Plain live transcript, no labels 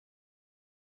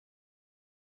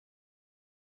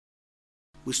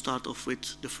we start off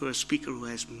with the first speaker, who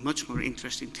has much more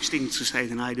interesting things to say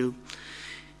than I do.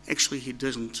 Actually, he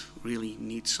doesn't really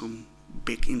need some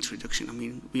big introduction. I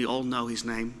mean, we all know his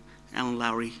name, Allen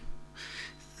Lowrie.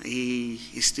 He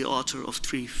is the author of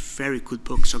 3 very good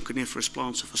books on carnivorous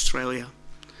plants of Australia.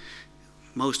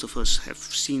 Most of us have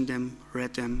seen them,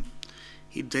 read them.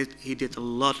 He did a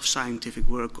lot of scientific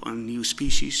work on new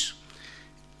species.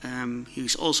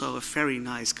 He's also a very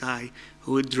nice guy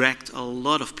who dragged a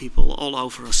lot of people all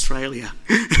over Australia,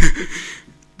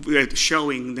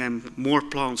 showing them more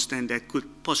plants than they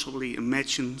could possibly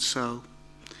imagine. So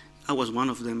I was one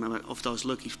of them, of those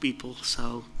lucky people.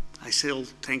 So I still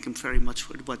thank him very much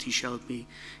for what he showed me,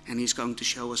 and he's going to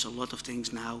show us a lot of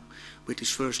things now. With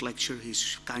his first lecture,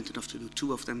 he's kind enough to do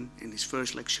 2 of them, and his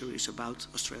first lecture is about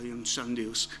Australian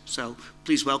sundews. So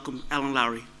please welcome Allen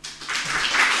Lowrie.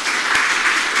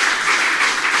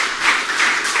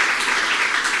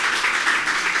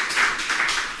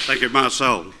 Thank you,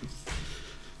 Marcel.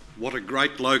 What a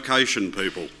great location,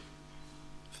 people.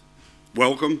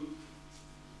 Welcome,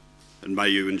 and may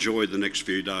you enjoy the next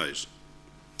few days.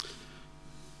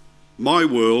 My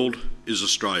world is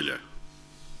Australia.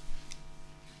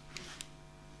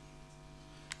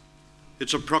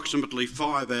 It's approximately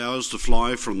 5 hours to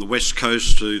fly from the west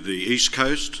coast to the east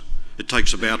coast. It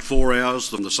takes about 4 hours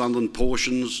from the southern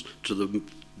portions to the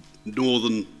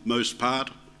northernmost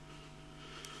part,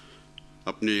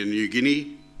 up near New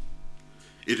Guinea.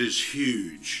 It is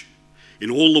huge.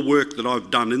 In all the work that I've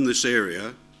done in this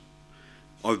area,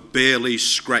 I've barely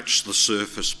scratched the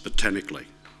surface botanically.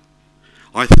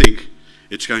 I think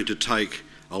it's going to take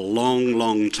a long,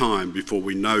 long time before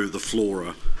we know the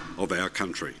flora of our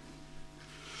country.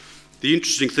 The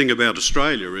interesting thing about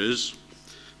Australia is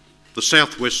the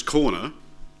southwest corner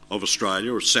of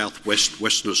Australia, or southwest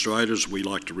Western Australia as we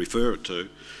like to refer it to,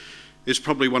 is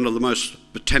probably one of the most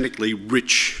botanically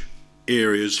rich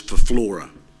areas for flora.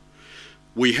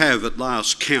 We have, at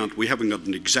last count, we haven't got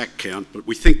an exact count, but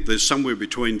we think there's somewhere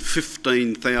between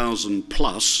 15,000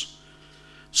 plus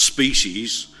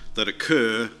species that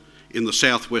occur in the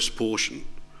southwest portion,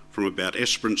 from about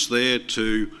Esperance there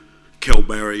to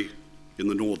Kelbarri in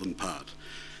the northern part.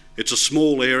 It's a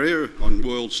small area on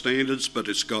world standards, but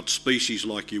it's got species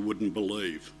like you wouldn't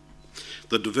believe.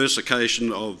 The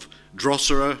diversification of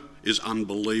Drosera is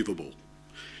unbelievable,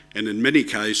 and in many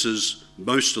cases,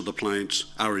 most of the plants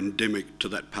are endemic to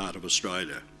that part of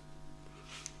Australia.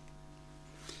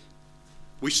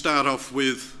 We start off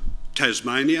with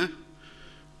Tasmania,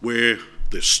 where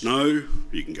there's snow,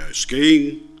 you can go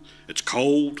skiing, it's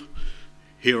cold.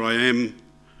 Here I am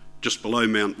just below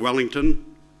Mount Wellington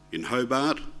in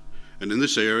Hobart, and in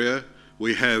this area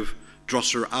we have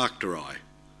Drosera arcturi.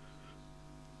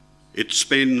 It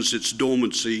spends its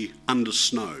dormancy under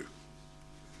snow.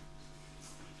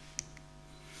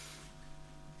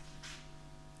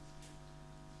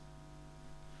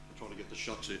 I'm trying to get the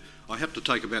shots here. I have to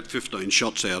take about 15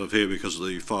 shots out of here because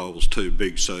the file was too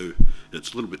big, so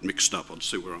it's a little bit mixed up. I'll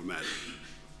see where I'm at.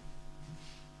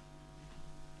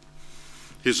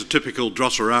 Here's a typical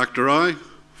Drosera arcturi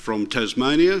from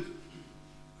Tasmania.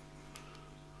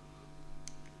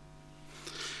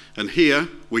 And here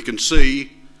we can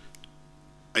see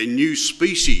a new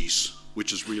species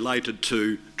which is related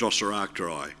to Drosera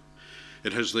arcturi.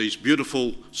 It has these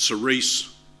beautiful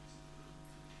cerise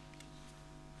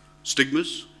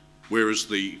stigmas, whereas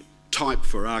the type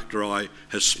for arcturi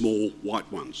has small white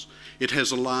ones. It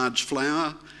has a large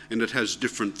flower and it has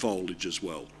different foliage as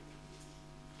well.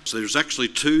 So there's actually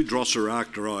 2 Drosera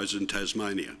arcturis in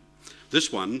Tasmania.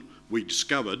 This one we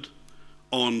discovered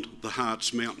on the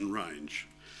Harts Mountain Range.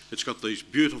 It's got these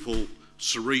beautiful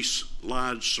cerise,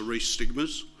 large cerise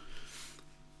stigmas,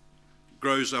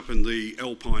 grows up in the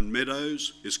alpine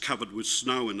meadows, is covered with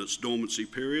snow in its dormancy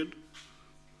period.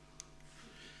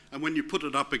 And when you put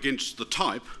it up against the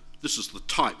type, this is the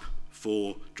type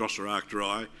for Drosera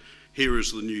arcturi, here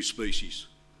is the new species.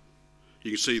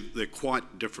 You can see they're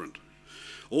quite different.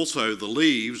 Also, the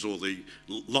leaves, or the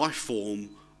life form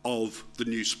of the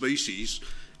new species,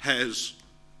 has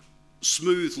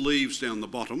smooth leaves down the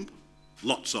bottom,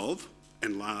 lots of,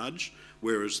 and large,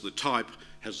 whereas the type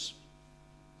has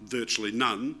virtually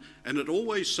none, and it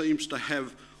always seems to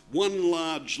have one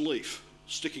large leaf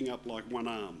sticking up like one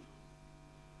arm.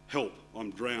 Help,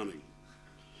 I'm drowning.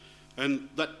 And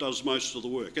that does most of the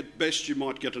work. At best, you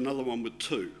might get another one with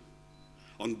 2.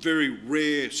 On very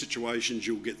rare situations,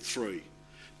 you'll get 3,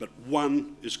 but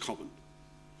 1 is common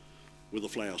with a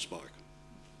flower spike.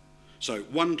 So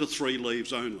 1 to 3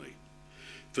 leaves only.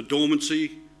 For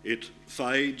dormancy, it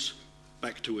fades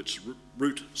back to its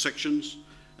root sections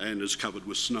and is covered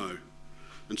with snow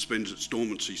and spends its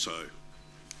dormancy so.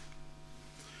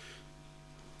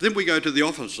 Then we go to the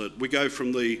opposite. We go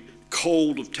from the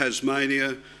cold of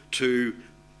Tasmania to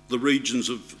the regions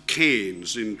of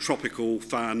Cairns in tropical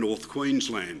far north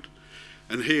Queensland.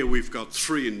 And here we've got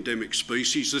 3 endemic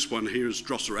species. This one here is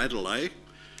Drosera adelae.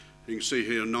 You can see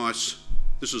here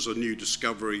this is a new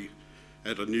discovery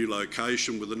at a new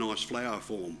location with a nice flower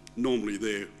form. Normally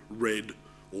they're red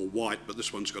or white, but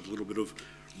this one's got a little bit of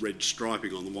red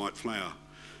striping on the white flower.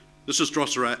 This is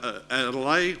Drosera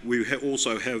adelae. We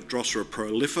also have Drosera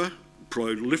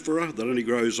prolifera that only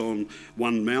grows on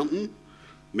one mountain,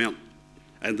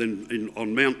 and then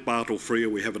on Mount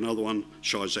Bartlefree we have another one,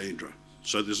 Schizandra.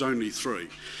 So there's only 3.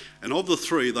 And of the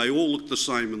 3, they all look the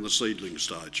same in the seedling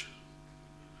stage.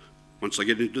 Once they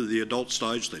get into the adult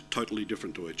stage, they're totally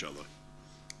different to each other.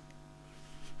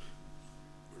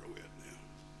 Where are we at now?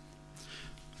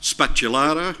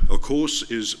 Spatulata, of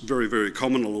course, is very, very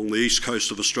common along the east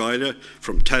coast of Australia,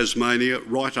 from Tasmania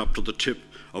right up to the tip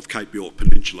of Cape York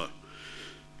Peninsula.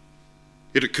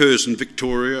 It occurs in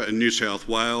Victoria and New South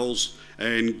Wales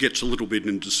and gets a little bit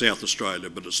into South Australia,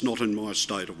 but it's not in my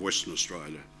state of Western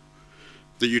Australia.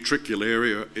 The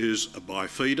Utricularia is a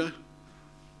bifida,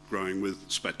 growing with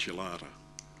Spatulata.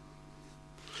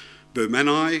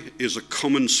 Burmanni is a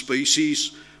common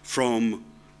species from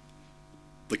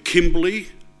the Kimberley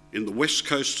in the west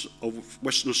coast of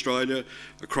Western Australia,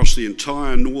 across the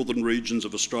entire northern regions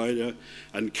of Australia,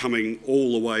 and coming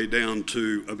all the way down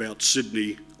to about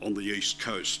Sydney on the east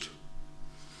coast.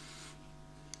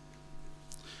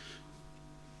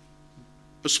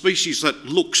 A species that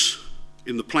looks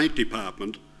in the plant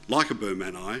department like a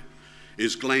Burmanni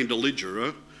is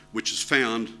Glandaligera, which is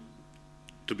found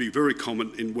to be very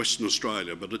common in Western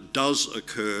Australia, but it does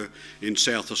occur in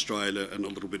South Australia and a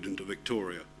little bit into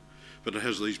Victoria. But it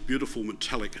has these beautiful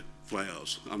metallic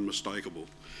flowers, unmistakable.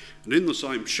 And in the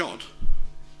same shot,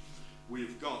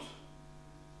 we've got,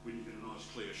 when you get a nice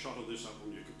clear shot of this up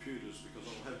on your computers, because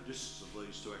I'll have discs of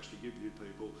these to actually give you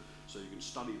people so you can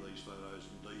study these photos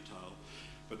in detail.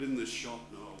 But in this shot,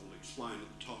 and I will explain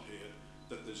at the top here,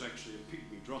 that there's actually a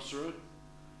pygmy Drosera,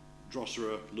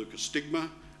 Drosera leucostigma,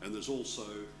 and there's also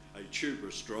a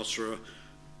tuberous Drosera,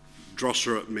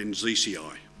 Drosera menziesii.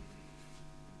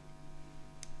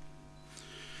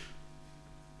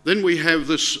 Then we have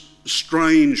this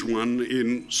strange one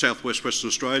in southwest Western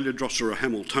Australia, Drosera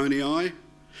hamiltonii,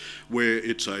 where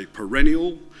it's a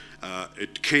perennial.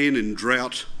 It can, in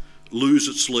drought, lose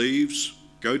its leaves,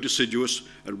 go deciduous,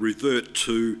 and revert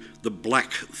to the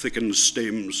black thickened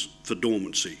stems for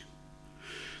dormancy.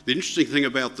 The interesting thing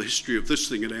about the history of this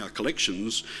thing in our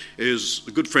collections is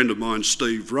a good friend of mine,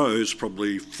 Steve Rose,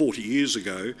 probably 40 years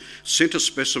ago, sent a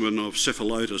specimen of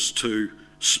Cephalotus to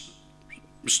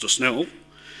Mr. Snell,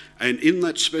 and in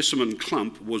that specimen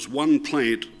clump was one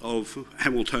plant of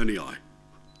Hamiltonii.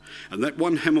 And that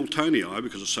one Hamiltonii,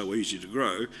 because it's so easy to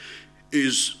grow,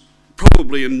 is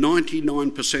probably in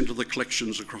 99% of the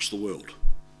collections across the world.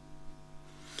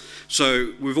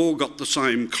 So we've all got the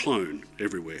same clone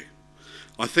everywhere.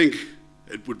 I think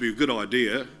it would be a good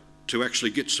idea to actually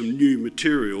get some new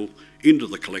material into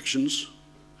the collections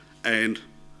and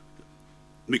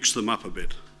mix them up a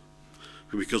bit,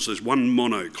 because there's one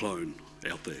monoclone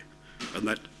out there, and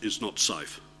that is not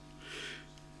safe.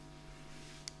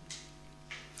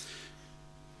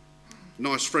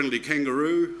 Nice friendly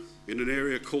kangaroo in an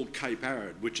area called Cape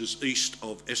Arid, which is east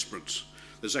of Esperance.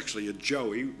 There's actually a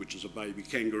joey, which is a baby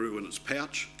kangaroo in its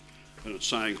pouch, and it's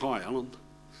saying, "Hi, Alan."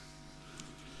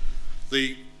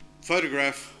 The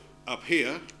photograph up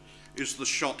here is the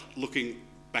shot looking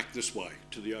back this way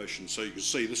to the ocean. So you can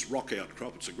see this rock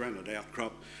outcrop, it's a granite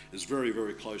outcrop, is very,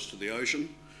 very close to the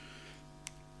ocean.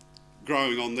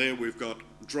 Growing on there, we've got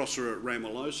Drosera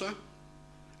ramulosa,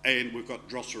 and we've got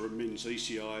Drosera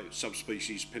menziesii,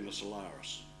 subspecies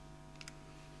penicillarius.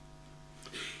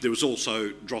 There was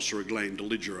also Drosera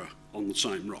glandaligera on the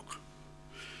same rock.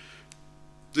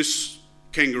 This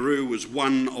kangaroo was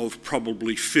one of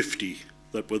probably 50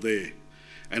 that were there,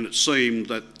 and it seemed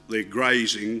that their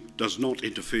grazing does not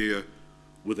interfere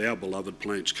with our beloved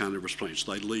plants, carnivorous plants.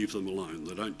 They leave them alone,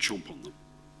 they don't chomp on them.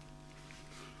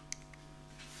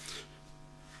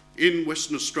 In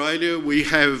Western Australia, we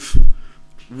have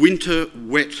winter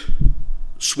wet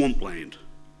swampland,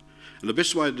 and the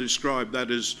best way to describe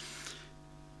that is,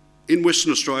 in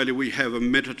Western Australia we have a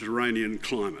Mediterranean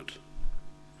climate.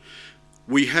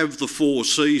 We have the 4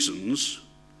 seasons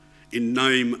in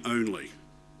name only.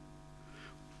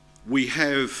 We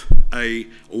have a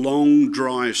long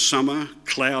dry summer,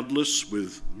 cloudless,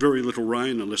 with very little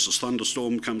rain unless a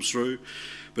thunderstorm comes through,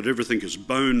 but everything is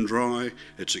bone dry,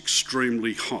 it's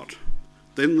extremely hot.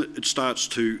 Then it starts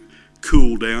to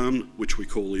cool down, which we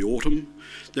call the autumn.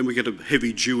 Then we get a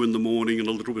heavy dew in the morning and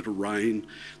a little bit of rain.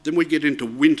 Then we get into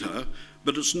winter,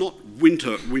 but it's not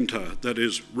winter, that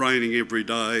is raining every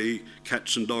day,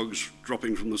 cats and dogs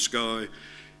dropping from the sky.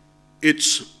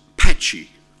 It's patchy.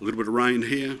 A little bit of rain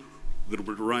here, a little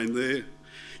bit of rain there.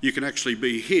 You can actually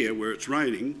be here where it's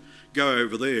raining, go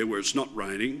over there where it's not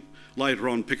raining, later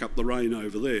on pick up the rain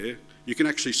over there. You can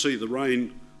actually see the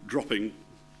rain dropping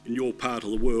in your part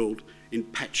of the world in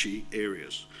patchy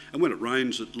areas. And when it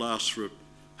rains, it lasts for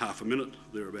half a minute,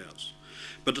 thereabouts.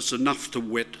 But it's enough to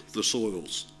wet the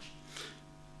soils.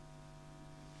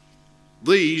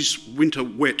 These winter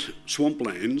wet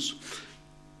swamplands,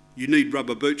 you need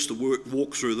rubber boots to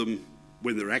walk through them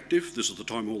when they're active. This is the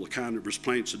time all the carnivorous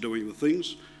plants are doing the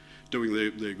things, doing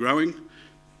their growing.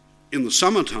 In the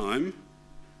summertime,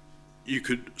 you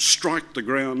could strike the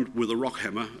ground with a rock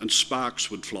hammer and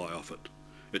sparks would fly off it.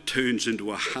 It turns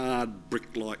into a hard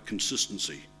brick-like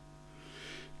consistency.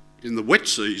 In the wet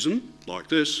season, like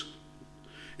this,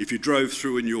 if you drove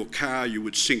through in your car, you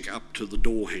would sink up to the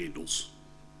door handles.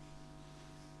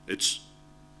 It's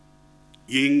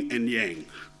yin and yang,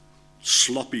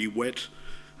 sloppy wet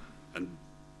and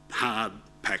hard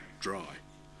packed dry.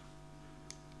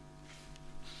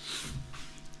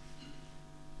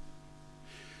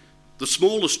 The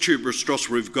smallest tuberous Drosera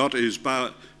we've got is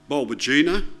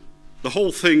Bulbigina. The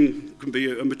whole thing can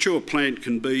be, a mature plant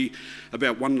can be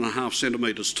about 1.5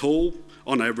 centimetres tall,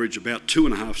 on average about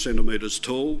 2.5 centimetres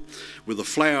tall, with a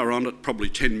flower on it probably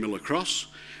 10 mil across,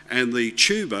 and the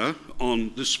tuber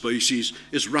on this species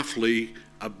is roughly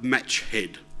a match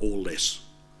head or less.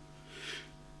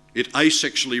 It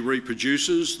asexually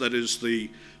reproduces, that is,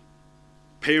 the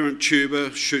parent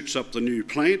tuber shoots up the new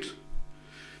plant.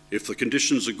 If the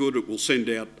conditions are good, it will send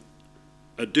out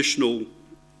additional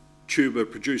tuber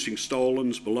producing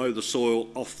stolons below the soil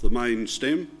off the main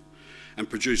stem and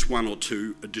produce 1 or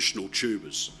 2 additional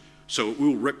tubers. So it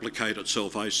will replicate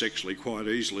itself asexually quite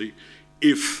easily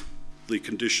if the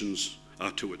conditions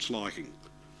are to its liking.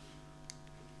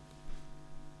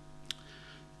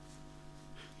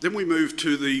 Then we move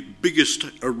to the biggest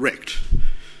erect.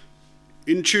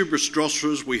 In tuberous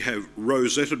Droseras we have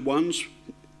rosetted ones,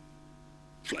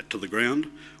 flat to the ground.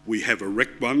 We have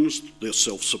erect ones, they're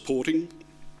self-supporting.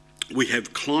 We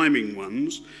have climbing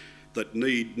ones that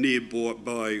need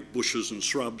nearby bushes and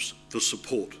shrubs for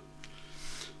support.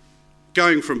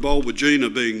 Going from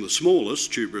Bulbigina being the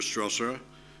smallest tuberous Drosera,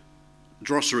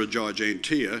 Drosera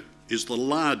gigantea is the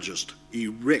largest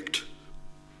erect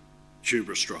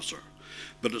tuberous Drosera,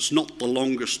 but it's not the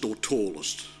longest or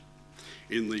tallest.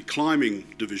 In the climbing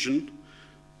division,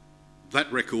 that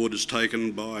record is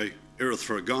taken by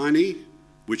Erythrogyne,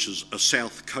 which is a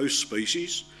south coast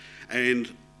species,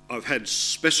 and I've had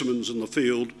specimens in the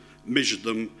field, measured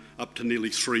them up to nearly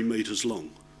 3 metres long.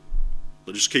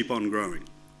 They just keep on growing.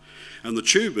 And the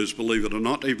tubers, believe it or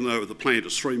not, even though the plant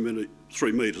is 3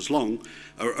 metres long,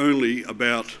 are only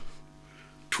about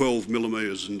 12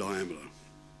 millimetres in diameter.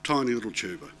 Tiny little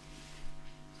tuber.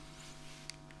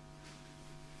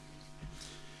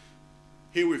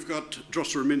 Here we've got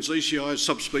Drosera menziesii,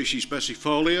 subspecies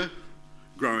bassifolia,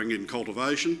 growing in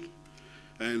cultivation.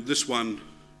 And this one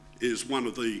is one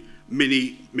of the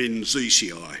many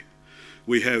menziesii.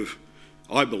 We have,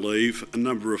 I believe, a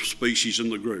number of species in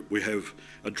the group. We have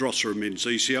a Drosera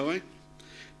menziesii.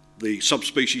 The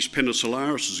subspecies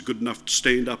penicillaris is good enough to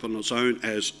stand up on its own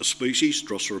as a species,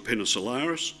 Drosera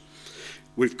penicillaris.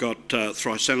 We've got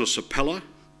Thrysanus apella,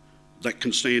 that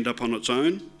can stand up on its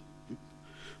own.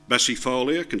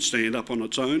 Bassifolia can stand up on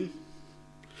its own.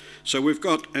 So we've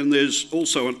got, and there's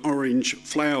also an orange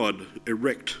flowered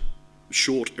erect,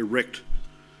 short erect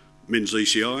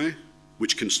menziesii,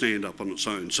 which can stand up on its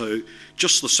own. So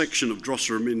just the section of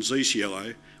Drosera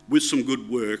menziesii, with some good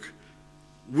work,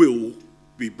 will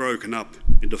be broken up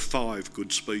into 5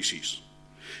 good species.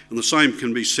 And the same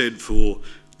can be said for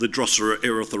the Drosera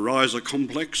erythrorhiza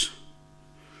complex,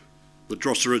 the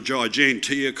Drosera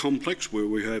gigantea complex, where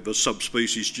we have a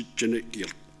subspecies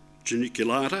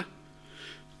geniculata.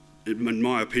 In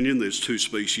my opinion, there's 2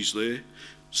 species there.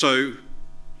 So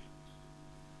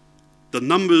the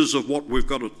numbers of what we've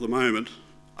got at the moment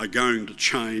are going to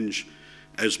change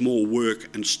as more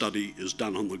work and study is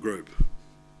done on the group.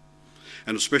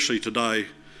 And especially today,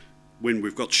 when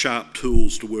we've got sharp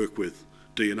tools to work with,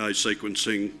 DNA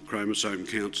sequencing, chromosome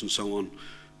counts and so on,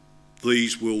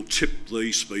 these will tip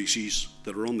these species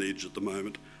that are on the edge at the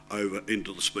moment over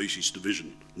into the species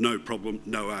division. No problem,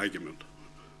 no argument.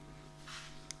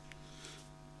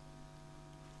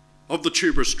 Of the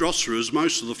tuberous Droseras,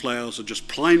 most of the flowers are just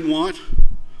plain white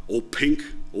or pink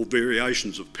or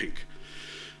variations of pink.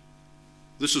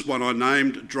 This is one I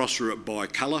named Drosera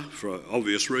bicolour for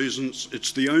obvious reasons.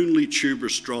 It's the only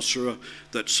tuberous Drosera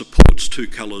that supports two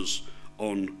colours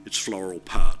on its floral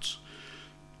parts.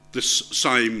 This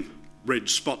same red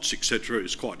spots, etc.,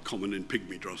 is quite common in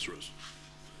pygmy Droseras.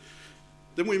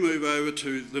 Then we move over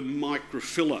to the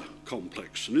microphylla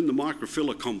complex. And in the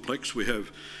microphylla complex, we have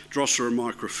Drosera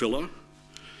microphylla.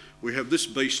 We have this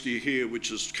beastie here, which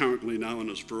is currently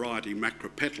known as variety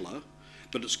macropetala,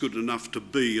 but it's good enough to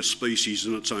be a species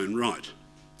in its own right.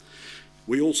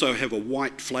 We also have a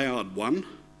white flowered one,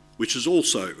 which is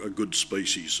also a good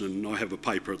species, and I have a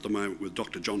paper at the moment with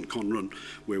Dr. John Conran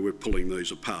where we're pulling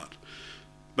these apart.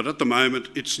 But at the moment,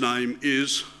 its name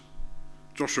is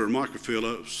Drosera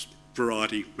microphylla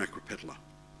variety macropetala.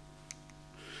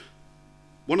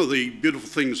 One of the beautiful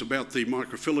things about the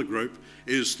microphylla group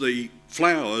is the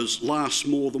flowers last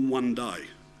more than one day.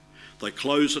 They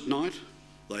close at night,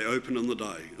 they open in the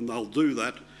day, and they'll do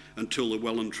that until they're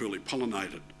well and truly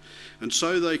pollinated. And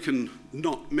so they can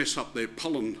not mess up their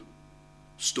pollen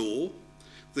store.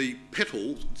 The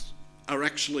petals are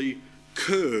actually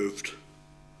curved,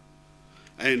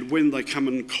 and when they come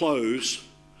and close,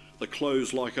 they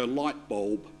close like a light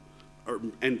bulb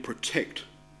and protect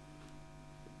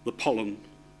the pollen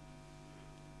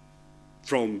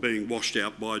from being washed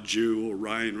out by dew or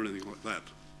rain or anything like that.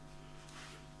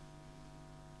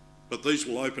 But these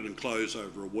will open and close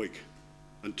over a week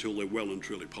until they're well and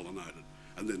truly pollinated,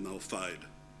 and then they'll fade.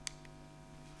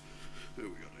 There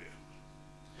we go here.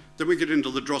 Then we get into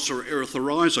the Drosera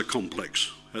erythorhiza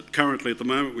complex. Currently at the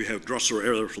moment we have Drosera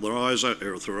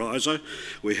erythorhiza.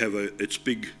 We have its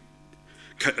big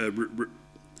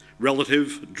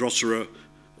relative, Drosera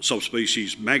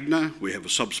subspecies magna. We have a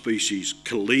subspecies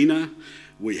Kalina.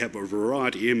 We have a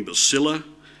variety imbecilla,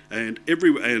 and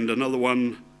another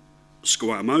one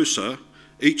squamosa.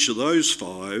 Each of those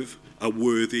five are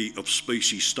worthy of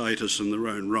species status in their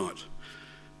own right,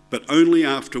 but only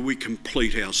after we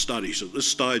complete our studies. At this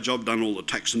stage I've done all the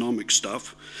taxonomic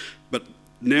stuff, but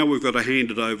now we've got to hand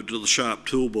it over to the sharp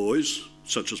tool boys,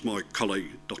 such as my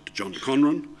colleague Dr. John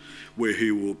Conran, where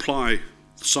he will apply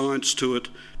science to it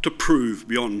to prove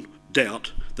beyond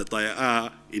doubt that they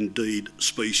are indeed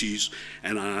species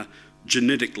and are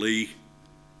genetically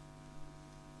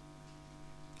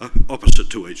opposite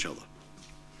to each other.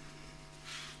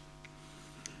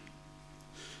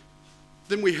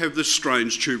 Then we have this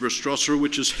strange tuberous Drosera,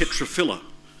 which is heterophylla,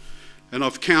 and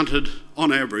I've counted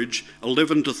on average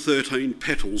 11 to 13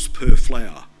 petals per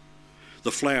flower.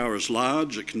 The flower is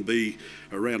large, it can be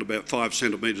around about 5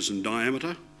 centimetres in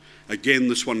diameter. Again,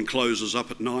 this one closes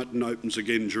up at night and opens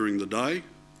again during the day.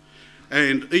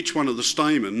 And each one of the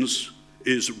stamens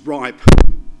is ripe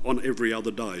on every other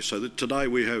day. So that today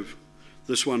we have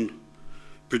this one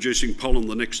producing pollen,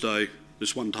 the next day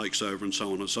this one takes over, and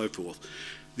so on and so forth.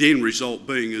 The end result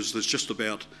being is there's just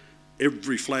about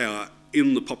every flower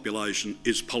in the population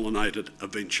is pollinated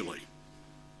eventually.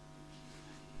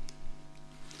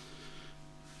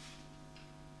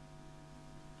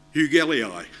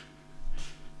 Hugellii.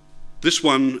 This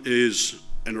one is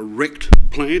an erect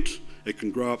plant. It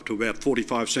can grow up to about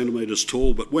 45 centimetres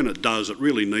tall, but when it does, it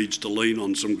really needs to lean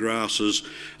on some grasses,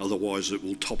 otherwise it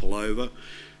will topple over.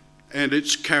 And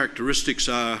its characteristics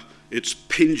are its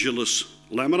pendulous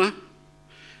lamina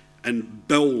and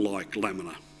bell-like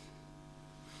lamina.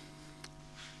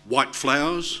 White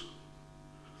flowers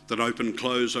that open and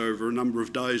close over a number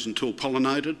of days until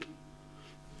pollinated.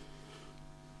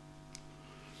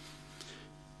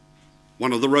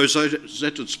 One of the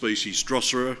rosetted species,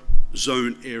 Drosera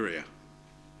zone area.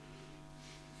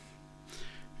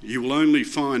 You will only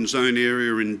find zone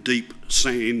area in deep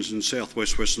sands in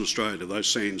southwest Western Australia. Those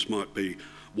sands might be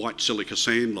white silica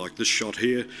sand like this shot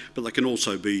here, but they can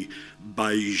also be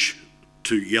beige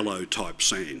to yellow type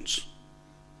sands.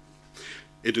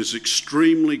 It is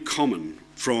extremely common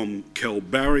from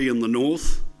Kalbarri in the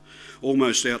north,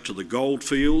 almost out to the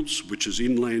Goldfields, which is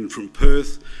inland from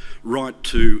Perth, right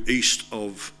to east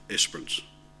of Esperance.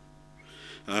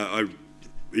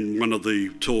 In one of the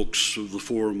talks of the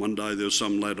forum one day, there was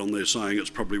some lad on there saying it's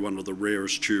probably one of the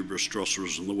rarest tuberous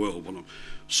Droseras in the world. Well, I'm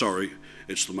sorry,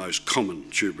 it's the most common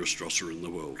tuberous Drosera in the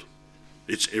world.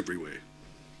 It's everywhere.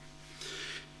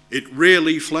 It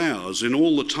rarely flowers. In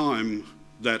all the time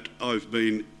that I've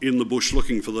been in the bush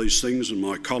looking for these things, and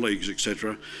my colleagues,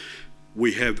 etc.,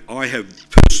 I have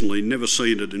personally never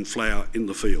seen it in flower in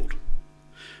the field.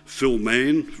 Phil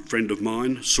Mann, a friend of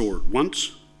mine, saw it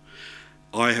once.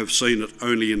 I have seen it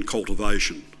only in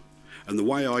cultivation. And the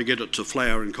way I get it to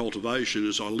flower in cultivation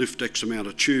is I lift X amount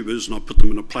of tubers and I put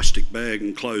them in a plastic bag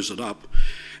and close it up.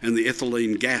 and the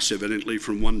ethylene gas evidently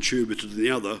from one tuber to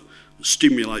the other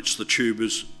stimulates the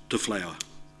tubers to flower.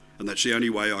 And that's the only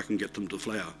way I can get them to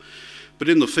flower. But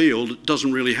in the field, it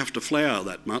doesn't really have to flower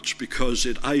that much because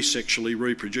it asexually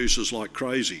reproduces like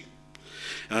crazy.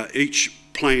 Each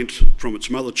plant from its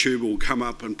mother tuber will come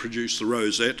up and produce the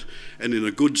rosette, and in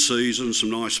a good season, some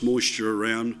nice moisture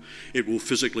around, it will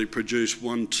physically produce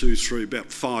 1, 2, 3,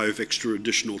 about 5 extra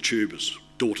additional tubers,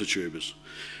 daughter tubers.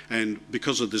 And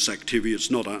because of this activity,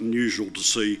 it's not unusual to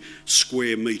see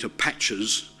square metre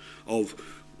patches of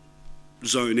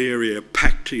zone area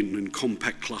packed in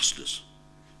compact clusters.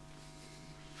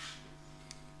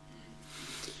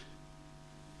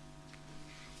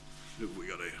 Who have we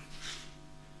got here?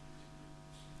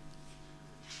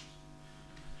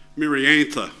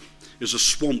 Myriantha is a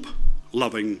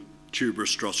swamp-loving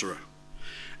tuberous Drosera,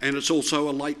 and it's also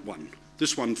a late one.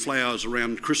 This one flowers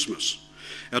around Christmas.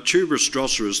 Our tuberous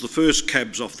Droseras, the first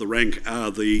cabs off the rank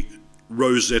are the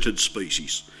rosetted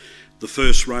species. The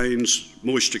first rains,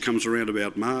 moisture comes around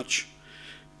about March.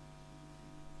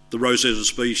 The rosetted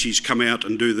species come out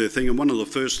and do their thing, and one of the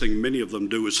first things many of them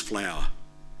do is flower.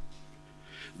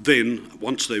 Then,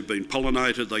 once they've been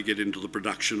pollinated, they get into the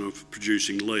production of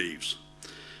producing leaves.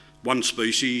 One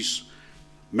species,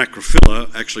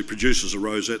 Macrophylla, actually produces a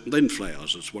rosette and then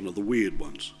flowers. It's one of the weird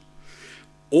ones.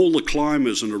 All the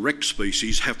climbers and erect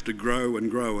species have to grow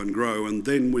and grow and grow, and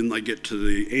then when they get to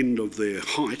the end of their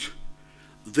height,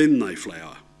 then they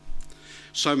flower.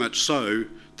 So much so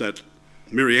that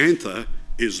Myriantha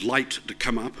is late to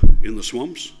come up in the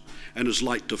swamps and is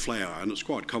late to flower, and it's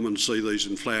quite common to see these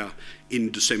in flower in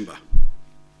December.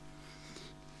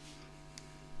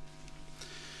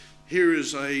 Here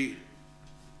is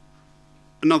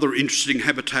another interesting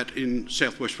habitat in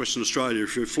southwest Western Australia.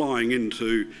 If you're flying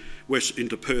into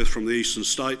Perth from the eastern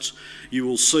states, you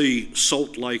will see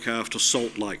salt lake after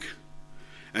salt lake.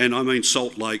 And I mean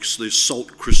salt lakes, there's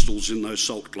salt crystals in those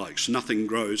salt lakes. Nothing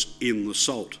grows in the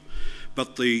salt.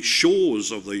 But the shores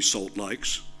of these salt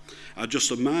lakes are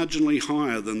just marginally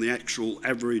higher than the actual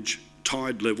average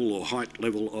tide level or height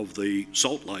level of the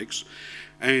salt lakes.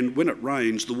 And when it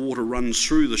rains, the water runs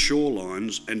through the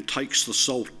shorelines and takes the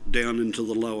salt down into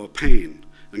the lower pan.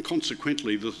 And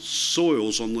consequently, the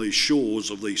soils on these shores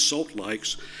of these salt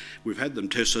lakes, we've had them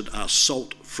tested, are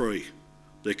salt-free.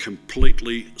 They're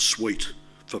completely sweet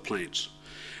for plants.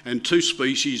 And 2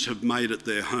 species have made it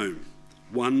their home.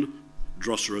 One,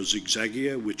 Drosera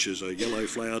zigzagia, which is a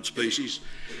yellow-flowered species,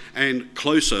 and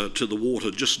closer to the water,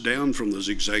 just down from the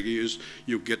zigzagias,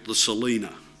 you'll get the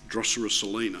Selena, Drosera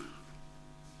selena.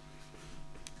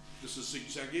 This is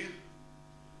zigzagia,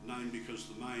 named because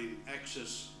the main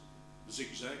axis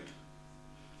zigzagged,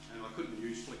 and I couldn't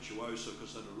use flexuosa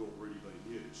because that had already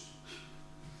been used.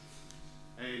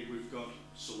 And we've got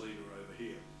Selena over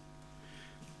here.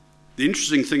 The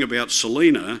interesting thing about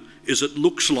Selena is it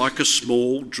looks like a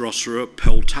small Drosera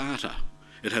peltata.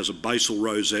 It has a basal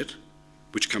rosette,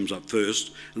 which comes up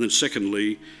first, and then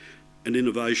secondly, an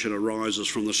innervation arises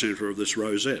from the centre of this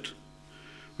rosette.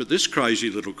 But this crazy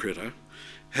little critter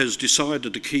has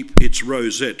decided to keep its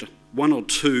rosette 1 or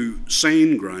 2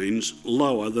 sand grains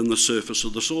lower than the surface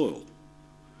of the soil.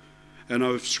 And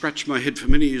I've scratched my head for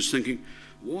many years thinking,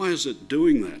 why is it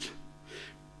doing that?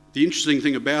 The interesting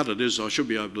thing about it is, I should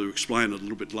be able to explain it a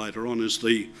little bit later on, is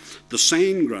the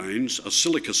sand grains are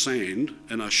silica sand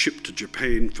and are shipped to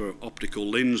Japan for optical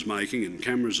lens making and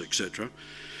cameras, etc.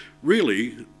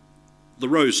 Really, the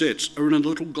rosettes are in a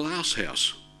little glass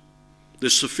house.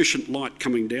 There's sufficient light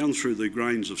coming down through the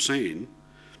grains of sand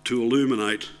to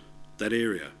illuminate that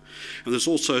area. And there's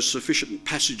also sufficient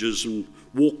passages and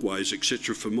walkways,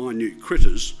 etc., for minute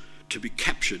critters to be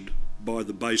captured by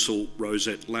the basal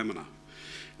rosette lamina.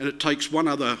 And it does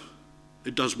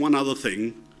one other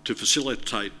thing to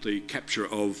facilitate the capture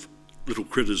of little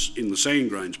critters in the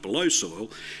sand grains below soil.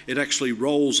 It actually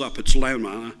rolls up its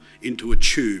lamina into a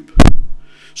tube.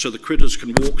 So the critters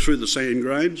can walk through the sand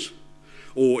grains,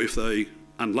 or if they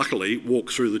unluckily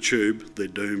walk through the tube, they're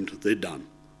doomed, they're done.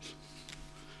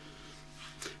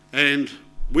 And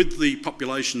with the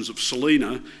populations of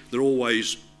Selena, they're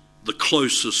always the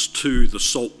closest to the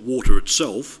salt water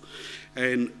itself,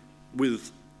 and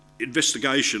with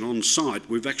investigation on site,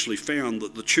 we've actually found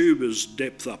that the tuber's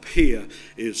depth up here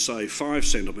is, say, 5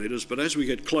 centimetres, but as we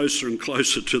get closer and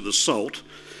closer to the salt,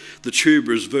 the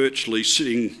tuber is virtually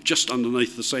sitting just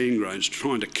underneath the sand grains,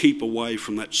 trying to keep away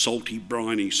from that salty,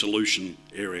 briny solution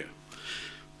area.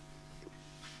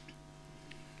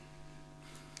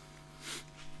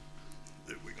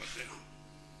 There we got now.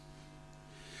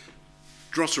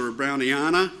 Drosera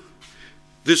browniana.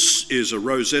 This is a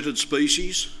rosetted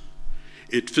species.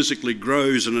 It physically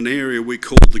grows in an area we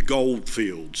call the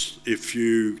goldfields. If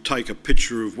you take a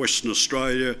picture of Western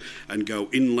Australia and go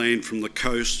inland from the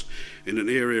coast, in an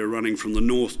area running from the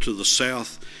north to the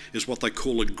south, is what they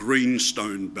call a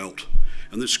greenstone belt.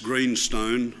 And this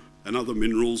greenstone and other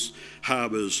minerals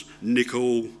harbours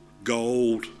nickel,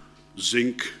 gold,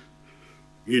 zinc,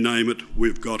 you name it,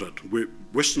 we've got it.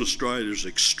 Western Australia is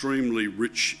extremely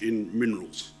rich in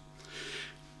minerals.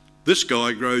 This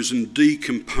guy grows in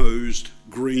decomposed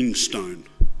greenstone.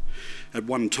 At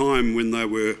one time when they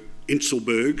were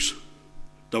Inselbergs,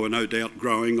 they were no doubt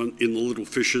growing in the little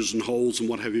fissures and holes and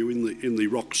what have you in the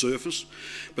rock surface,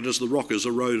 but as the rock has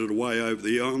eroded away over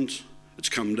the eons, it's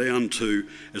come down to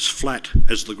as flat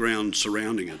as the ground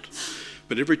surrounding it.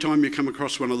 But every time you come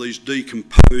across one of these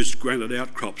decomposed granite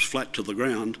outcrops flat to the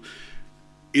ground,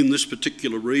 in this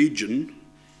particular region,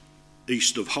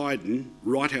 east of Hayden,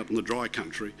 right out in the dry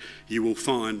country, you will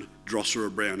find Drosera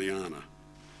browniana.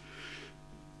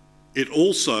 It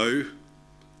also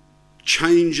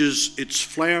changes its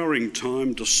flowering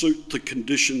time to suit the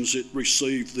conditions it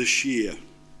received this year.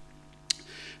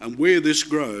 And where this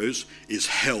grows is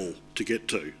hell to get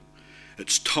to.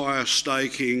 It's tyre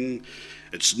staking,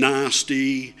 it's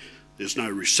nasty, there's no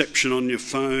reception on your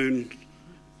phone.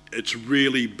 It's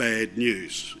really bad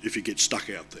news if you get stuck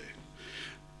out there.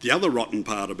 The other rotten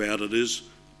part about it is,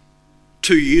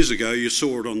 2 years ago you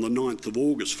saw it on the 9th of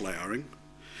August flowering.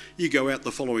 You go out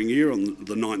the following year on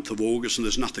the 9th of August and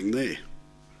there's nothing there.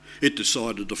 It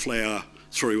decided to flower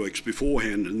 3 weeks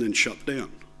beforehand and then shut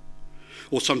down.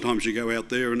 Or sometimes you go out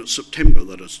there and it's September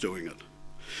that it's doing it.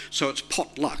 So it's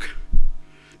pot luck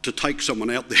to take someone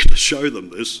out there to show them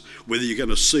this, whether you're going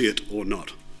to see it or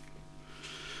not.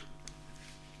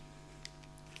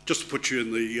 Just to put you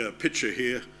in the picture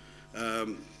here,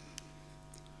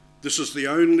 this is the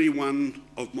only one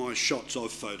of my shots I've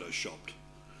photoshopped.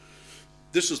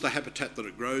 This is the habitat that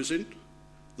it grows in.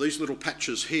 These little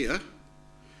patches here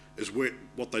is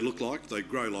what they look like. They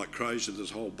grow like crazy.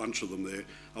 There's a whole bunch of them there.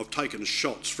 I've taken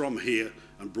shots from here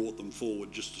and brought them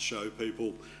forward just to show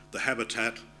people the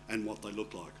habitat and what they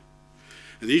look like.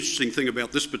 And the interesting thing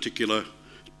about this particular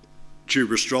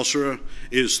tuberous Drosera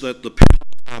is that the petals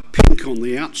are pink on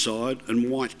the outside and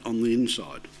white on the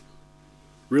inside.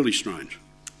 Really strange.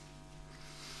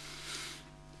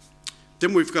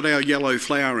 Then we've got our yellow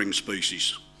flowering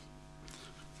species.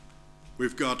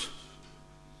 We've got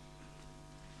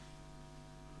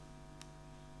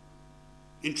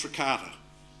intricata,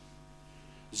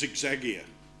 zigzagia,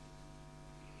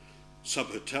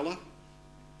 subhortella,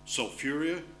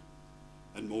 sulfurea,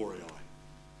 and morii.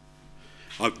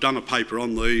 I've done a paper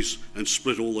on these and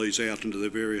split all these out into their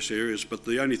various areas, but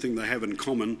the only thing they have in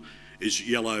common is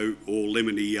yellow or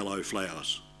lemony yellow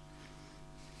flowers.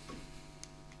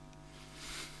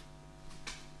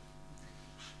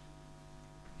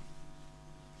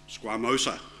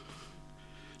 Squamosa,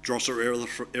 Drosera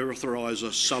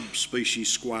erythriza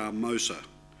subspecies squamosa.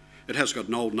 It has got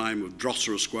an old name of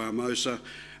Drosera squamosa,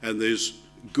 and there's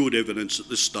good evidence at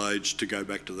this stage to go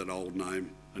back to that old name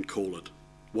and call it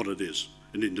what it is,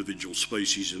 an individual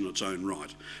species in its own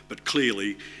right, but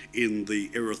clearly in the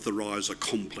erythriza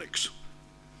complex.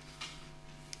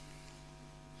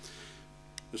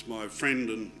 There's my friend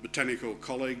and botanical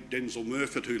colleague, Denzel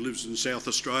Murfitt, who lives in South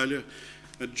Australia.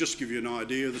 And just to give you an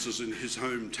idea, this is in his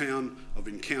hometown of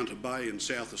Encounter Bay in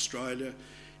South Australia.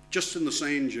 Just in the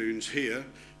sand dunes here,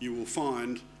 you will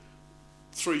find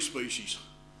 3 species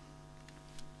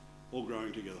all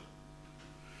growing together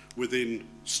within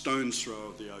stone's throw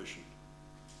of the ocean.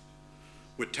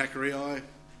 Whittakerii,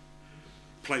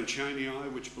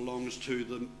 Planchonii, which belongs to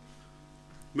the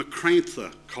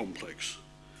Macrantha complex.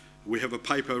 We have a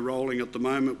paper rolling at the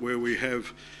moment where we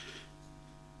have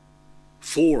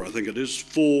 4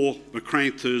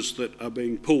 Macranthas that are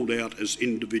being pulled out as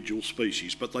individual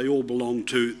species, but they all belong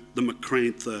to the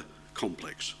Macrantha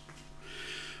complex.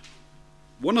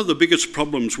 One of the biggest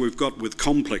problems we've got with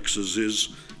complexes is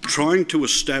trying to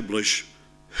establish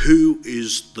who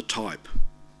is the type.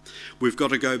 We've got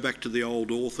to go back to the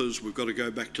old authors, we've got to go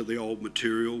back to the old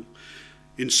material.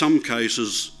 In some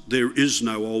cases, there is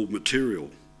no old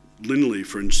material. Linley,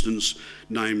 for instance,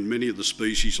 named many of the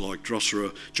species like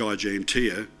Drosera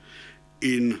gigantea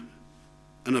in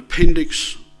an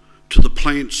appendix to the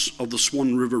plants of the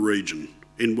Swan River region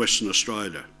in Western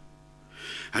Australia.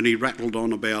 And he rattled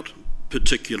on about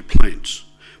particular plants,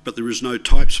 but there is no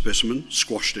type specimen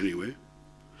squashed anywhere.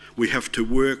 We have to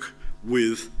work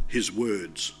with his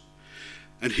words.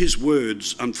 And his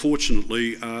words,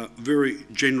 unfortunately, are very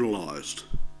generalised.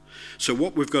 So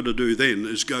what we've got to do then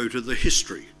is go to the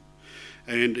history.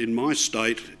 And in my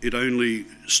state, we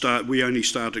only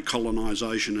started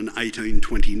colonisation in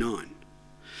 1829.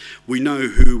 We know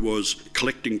who was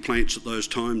collecting plants at those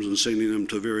times and sending them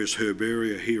to various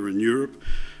herbaria here in Europe,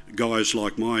 guys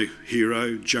like my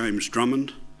hero, James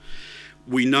Drummond.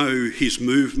 We know his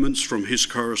movements from his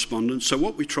correspondence. So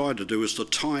what we tried to do is to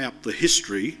tie up the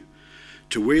history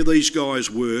to where these guys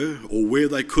were, or where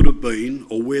they could have been,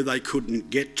 or where they couldn't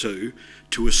get to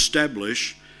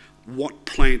establish what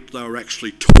plant they were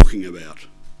actually talking about.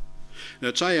 Now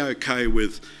it's A-OK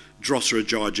with Drosera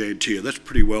gigantea, that's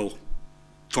pretty well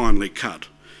finely cut.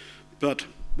 But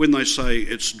when they say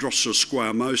it's Drosera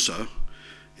squamosa,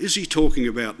 is he talking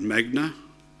about Magna,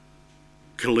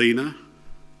 Collina,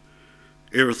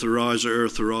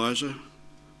 erythriza,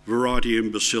 variety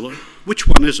imbecilla? Which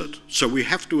one is it? So we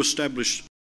have to establish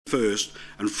first,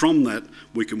 and from that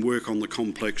we can work on the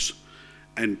complex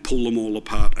and pull them all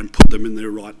apart and put them in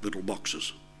their right little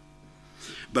boxes.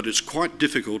 But it's quite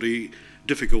difficult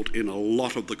in a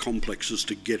lot of the complexes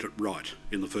to get it right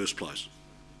in the first place.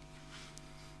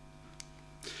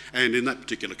 And in that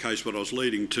particular case, what I was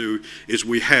leading to is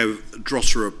we have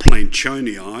Drosera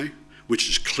planchonii, which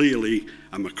is clearly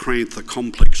a macrantha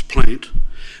complex plant,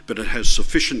 but it has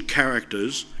sufficient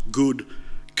characters, good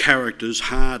characters,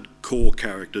 hard core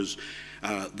characters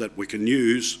that we can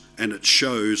use, and it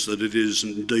shows that it is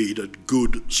indeed a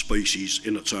good species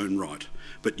in its own right.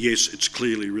 But yes, it's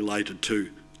clearly related to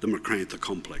the macrantha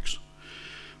complex.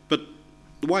 But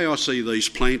the way I see these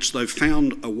plants, they've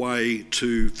found a way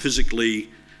to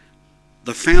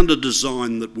they've found a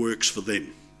design that works for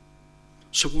them.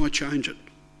 So why change it?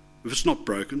 If it's not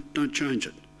broken, don't change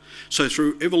it. So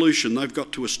through evolution, they've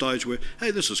got to a stage where,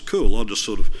 hey, this is cool. I'll just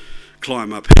sort of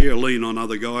climb up here, lean on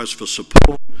other guys for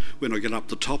support. When I get up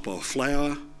the top, I'll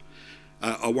flower.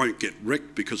 I won't get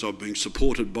wrecked because I've been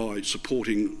supported by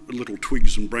supporting little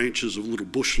twigs and branches of little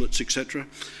bushlets, etc.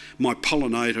 My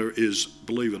pollinator is,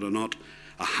 believe it or not,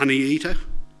 a honey eater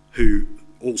who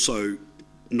also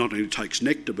not only takes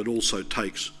nectar but also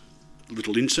takes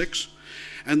little insects.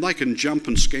 And they can jump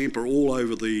and scamper all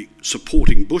over the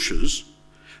supporting bushes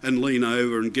and lean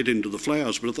over and get into the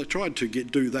flowers. But if they tried to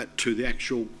do that to the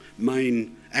actual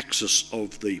main axis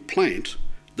of the plant,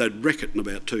 they'd wreck it in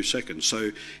about 2 seconds.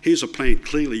 So here's a plant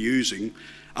clearly using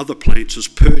other plants as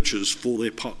perches for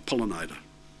their pollinator.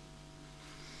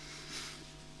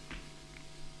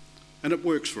 And it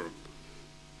works for them.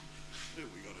 What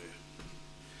have we got here?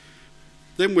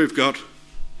 Then we've got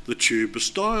the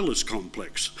Tuberstylus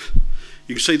complex.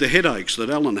 You can see the headaches that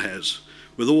Allen has.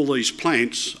 With all these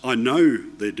plants, I know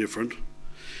they're different.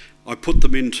 I put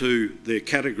them into their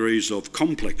categories of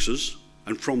complexes,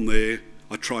 and from there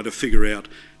I try to figure out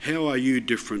how are you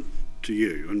different to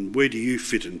you and where do you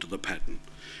fit into the pattern.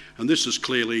 And this is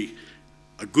clearly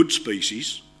a good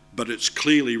species, but it's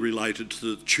clearly related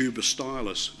to the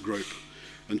Tuberstylus group.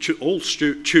 And all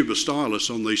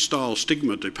Tuberstylus on the style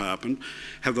stigma department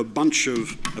have a bunch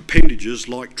of appendages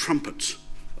like trumpets,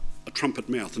 a trumpet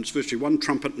mouth, and it's virtually one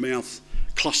trumpet mouth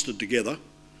clustered together,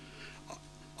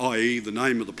 i.e. the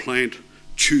name of the plant,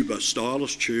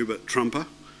 Tuberstylus, tuber,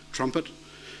 trumpet,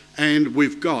 and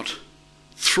we've got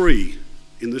 3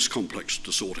 in this complex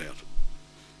to sort out.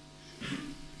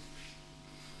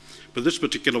 But this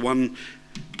particular one,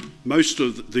 most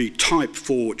of the type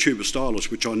for Tuberstylus,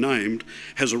 which I named,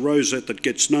 has a rosette that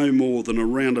gets no more than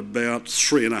around about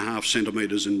 3.5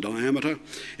 centimetres in diameter.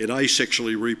 It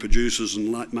asexually reproduces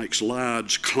and makes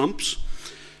large clumps.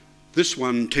 This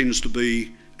one tends to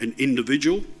be an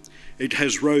individual. It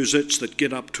has rosettes that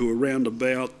get up to around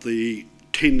about the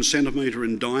 10 centimetre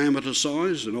in diameter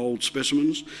size in old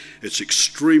specimens. It's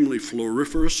extremely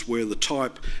floriferous, where the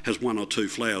type has 1 or 2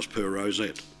 flowers per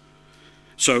rosette.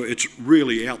 So it's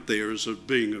really out there as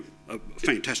being a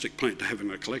fantastic plant to have in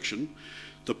a collection.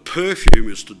 The perfume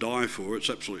is to die for. It's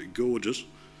absolutely gorgeous.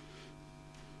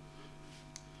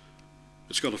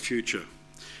 It's got a future.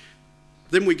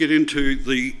 Then we get into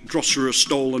the Drosera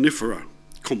stolonifera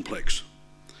complex.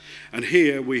 And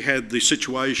here we had the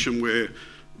situation where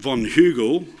von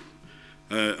Hugel,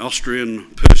 Austrian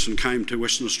person, came to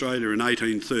Western Australia in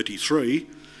 1833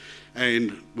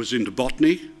 and was into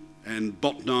botany and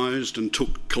botanised and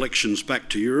took collections back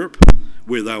to Europe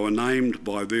where they were named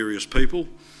by various people.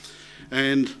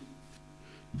 And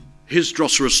his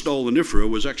Drosera stolonifera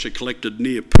was actually collected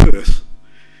near Perth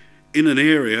in an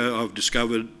area I've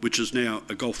discovered which is now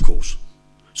a golf course.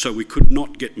 So we could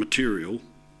not get material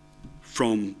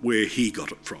from where he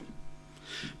got it from.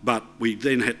 But we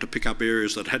then had to pick up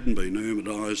areas that hadn't been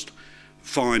hermetised,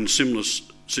 find similar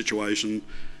situation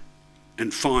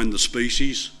and find the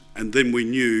species, and then we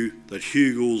knew that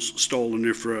Hugel's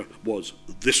stolonifera was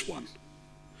this one.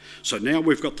 So now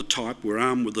we've got the type, we're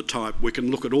armed with the type, we can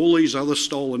look at all these other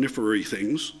stolonifery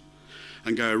things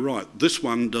and go, right, this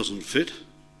one doesn't fit.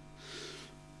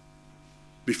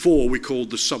 Before we called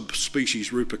the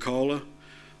subspecies rupicola.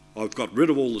 I've got rid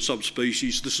of all the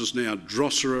subspecies. This is now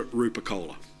Drosera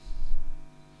rupicola.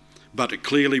 But it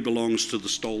clearly belongs to the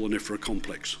stolonifera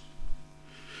complex.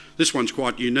 This one's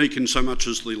quite unique in so much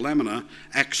as the lamina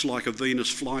acts like a Venus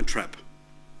flytrap.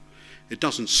 It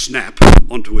doesn't snap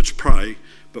onto its prey,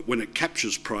 but when it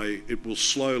captures prey, it will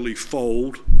slowly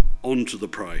fold onto the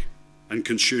prey and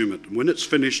consume it. And when it's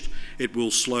finished, it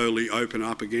will slowly open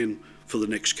up again for the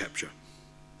next capture.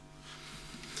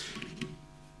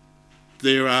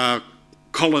 There are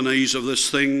colonies of this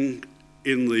thing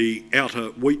in the outer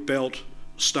wheat belt,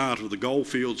 start of the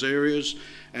goldfields areas,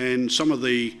 and some of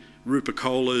the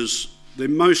rupicolas, they're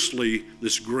mostly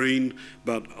this green,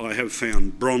 but I have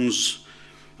found bronze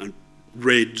and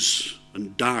reds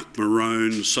and dark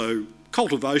maroon, so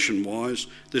cultivation-wise,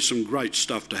 there's some great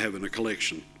stuff to have in a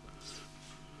collection.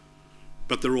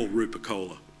 But they're all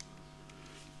rupicola.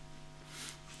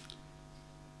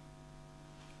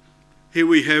 Here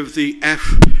we have the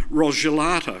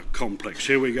Rosulata complex.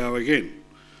 Here we go again.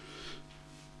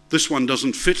 This one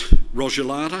doesn't fit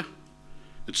Rosulata.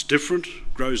 It's different,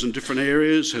 grows in different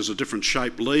areas, has a different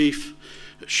shaped leaf.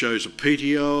 It shows a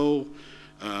petiole.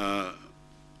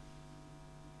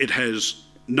 It has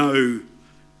no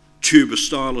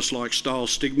tubostylus-like style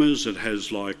stigmas. It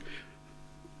has like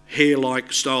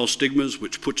hair-like style stigmas,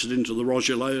 which puts it into the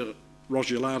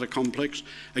Rosulata complex.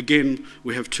 Again,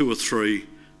 we have 2 or 3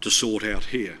 to sort out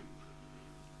here.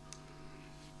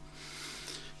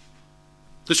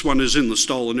 This one is in the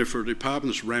stolonifera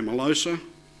department, it's Ramelosa.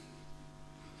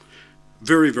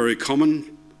 Very, very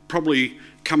common, probably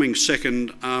coming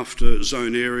second after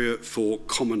Zonaria for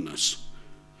commonness,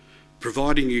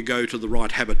 providing you go to the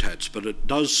right habitats, but it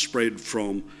does spread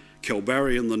from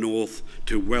Kalbarri in the north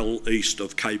to well east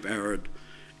of Cape Arid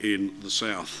in the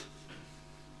south.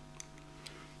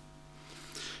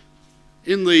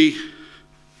 In the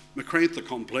Macrantha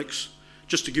complex,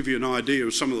 just to give you an idea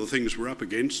of some of the things we're up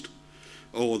against,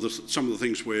 or some of the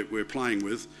things we're playing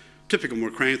with, typical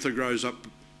Macrantha grows up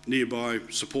nearby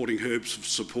supporting herbs of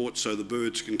support so the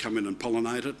birds can come in and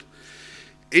pollinate it.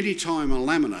 Anytime a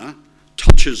lamina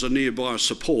touches a nearby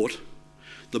support,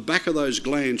 the back of those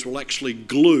glands will actually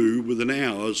glue within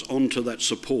hours onto that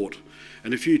support.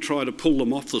 And if you try to pull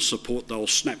them off the support, they'll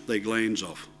snap their glands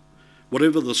off.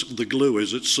 Whatever the glue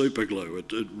is, it's super glue.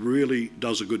 It really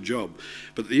does a good job.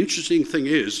 But the interesting thing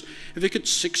is, if it gets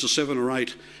 6 or 7 or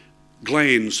 8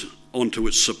 glands onto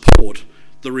its support,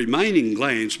 the remaining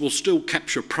glands will still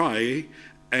capture prey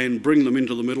and bring them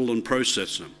into the middle and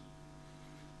process them.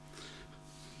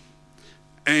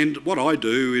 And what I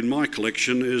do in my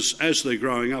collection is, as they're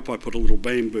growing up, I put a little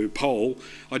bamboo pole.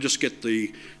 I just get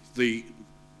the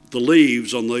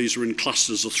leaves on these are in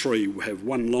clusters of 3. We have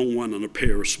one long one and a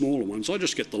pair of smaller ones. I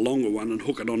just get the longer one and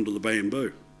hook it onto the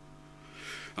bamboo.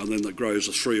 And then it grows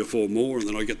 3 or 4 more, and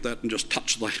then I get that and just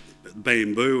touch the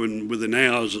bamboo, and within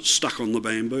hours it's stuck on the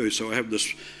bamboo. So I have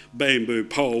this bamboo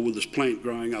pole with this plant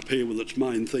growing up here with its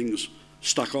main things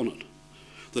stuck on it.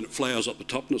 Then it flowers up the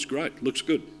top and it's great, looks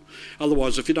good.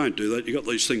 Otherwise, if you don't do that, you've got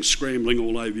these things scrambling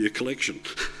all over your collection.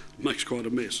 It makes quite a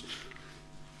mess.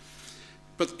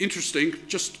 But interesting,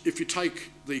 just if you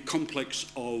take the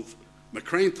complex of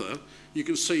Macrantha, you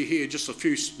can see here just a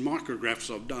few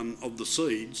micrographs I've done of the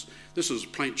seeds. This is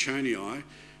plant chonii.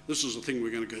 This is a thing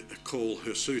we're going to call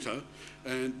hirsuta.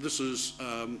 And this is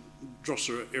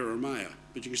Drosera eremea.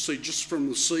 But you can see just from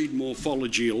the seed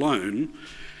morphology alone,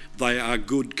 they are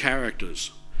good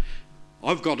characters.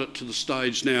 I've got it to the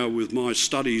stage now with my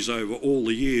studies over all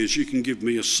the years, you can give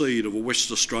me a seed of a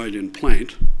West Australian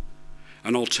plant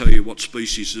and I'll tell you what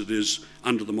species it is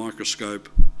under the microscope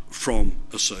from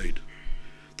a seed.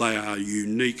 They are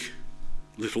unique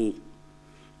little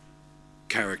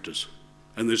characters,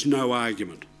 and there's no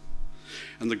argument.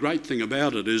 And the great thing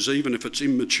about it is, even if it's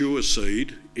immature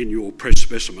seed in your press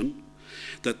specimen,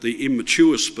 that the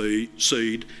immature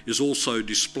seed is also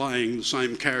displaying the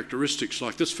same characteristics.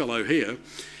 Like this fellow here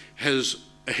has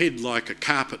a head like a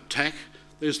carpet tack.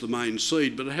 There's the main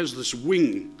seed, but it has this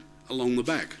wing along the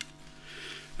back.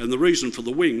 And the reason for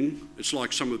the wing, it's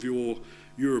like some of your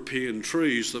European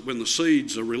trees, that when the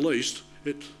seeds are released,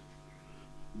 it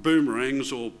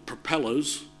boomerangs or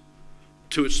propellers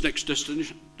to its next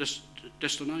destination.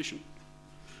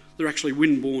 They're actually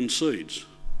wind-borne seeds.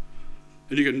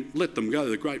 And you can let them go.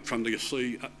 They're great fun to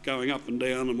see going up and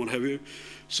down and what have you.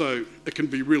 So it can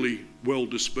be really well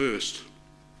dispersed.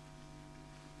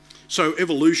 So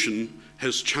evolution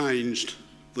has changed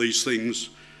these things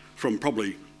from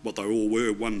probably what they all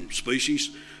were, one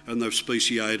species, and they've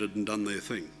speciated and done their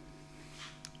thing.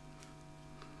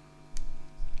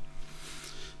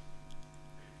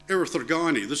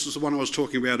 Erythrogyne, this is the one I was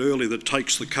talking about earlier that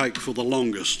takes the cake for the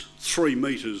longest. 3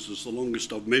 metres is the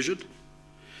longest I've measured.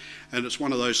 And it's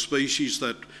one of those species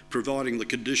that, providing the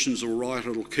conditions are right,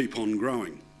 it'll keep on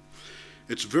growing.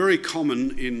 It's very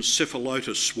common in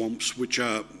cephalotus swamps, which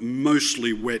are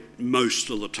mostly wet most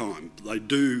of the time. They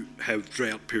do have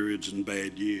drought periods and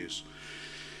bad years.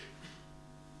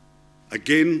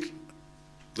 Again,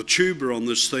 the tuber on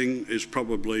this thing is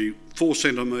probably 4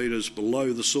 centimetres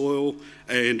below the soil,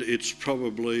 and it's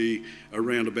probably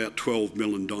around about 12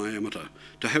 mil in diameter.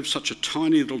 To have such a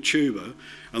tiny little tuber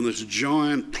and this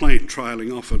giant plant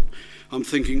trailing off it, I'm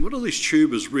thinking, what are these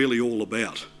tubers really all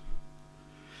about?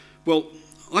 Well,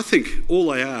 I think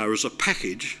all they are is a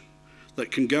package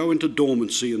that can go into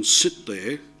dormancy and sit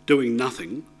there doing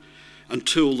nothing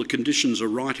until the conditions are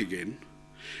right again,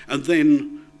 and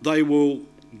then they will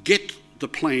get the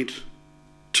plant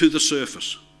to the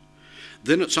surface.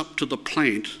 Then it's up to the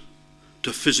plant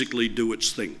to physically do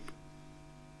its thing.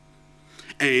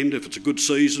 And if it's a good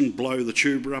season, blow the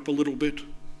tuber up a little bit,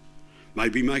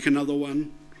 maybe make another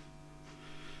one.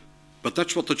 But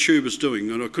that's what the tuber's doing.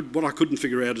 And what I couldn't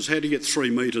figure out is how do you get 3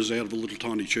 metres out of a little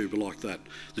tiny tuber like that?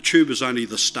 The tuber's only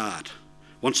the start.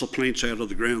 Once the plant's out of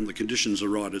the ground, the conditions are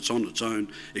right, it's on its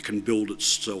own, it can build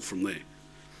itself from there.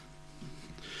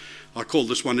 I call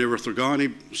this one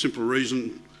erythrogyne. Simple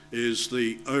reason is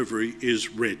the ovary is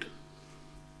red.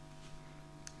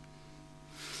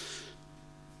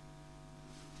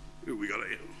 Who we got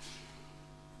here?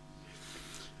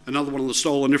 Another one of the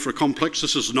Stolonifera complex.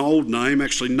 This is an old name,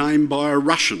 actually named by a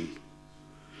Russian.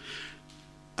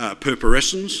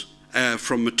 Purpurescens,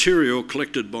 from material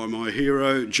collected by my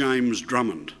hero, James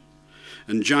Drummond.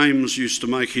 And James used to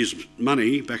make his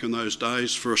money, back in those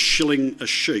days, for $1 a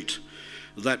sheet.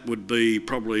 That would be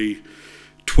probably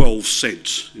 12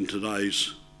 cents in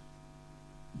today's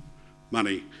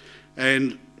money.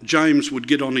 And James would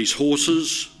get on his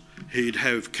horses, he'd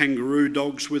have kangaroo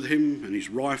dogs with him and his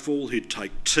rifle, he'd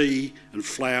take tea and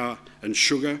flour and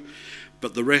sugar,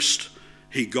 but the rest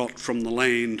he got from the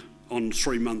land on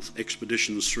 3-month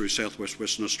expeditions through southwest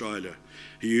Western Australia.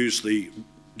 He used the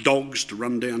dogs to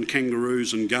run down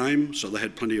kangaroos and game, so they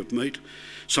had plenty of meat.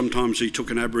 Sometimes he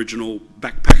took an Aboriginal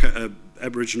backpacker,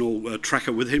 Aboriginal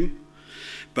tracker with him,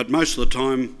 but most of the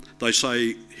time they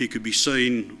say he could be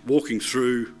seen walking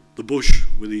through the bush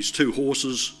with his 2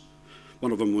 horses.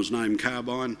 One of them was named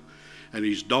Carbine, and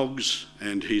his dogs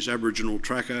and his Aboriginal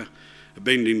tracker,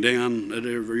 bending down at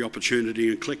every opportunity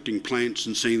and collecting plants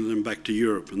and sending them back to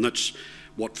Europe. And that's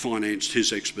what financed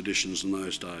his expeditions in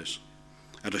those days,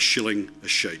 at $1 a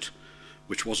sheet,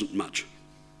 which wasn't much.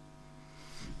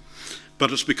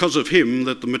 But it's because of him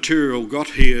that the material got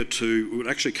here it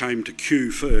actually came to Kew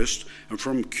first, and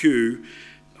from Kew,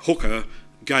 Hooker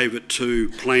gave it to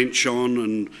Planchon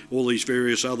and all these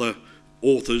various other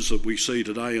authors that we see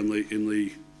today in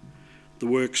the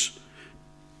works,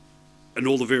 and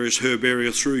all the various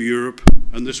herbaria through Europe,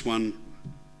 and this one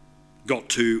got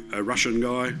to a Russian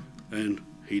guy and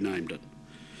he named it.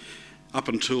 Up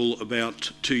until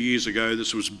about 2 years ago,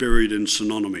 this was buried in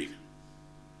synonymy.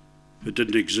 It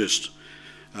didn't exist.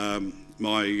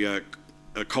 My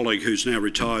colleague who's now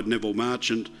retired, Neville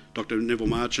Marchant, Dr. Neville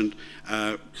Marchant,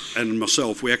 and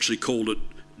myself, we actually called it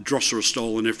Drosera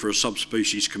stolonifera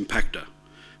subspecies compacta.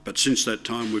 But since that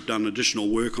time, we've done additional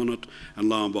work on it, and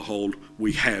lo and behold,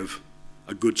 we have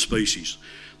a good species.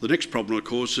 The next problem, of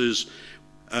course, is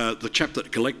the chap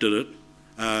that collected it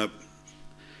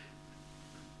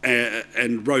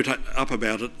and wrote up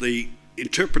about it, the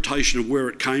interpretation of where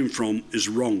it came from is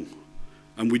wrong,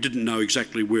 and we didn't know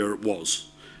exactly where it was.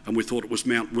 And we thought it was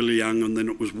Mount Williang, and then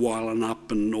it was Wylan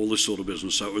up and all this sort of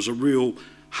business. So it was a real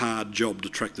hard job to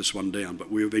track this one down,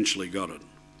 but we eventually got it.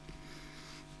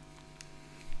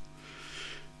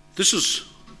 This is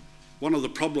one of the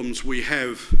problems we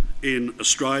have in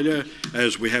Australia,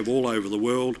 as we have all over the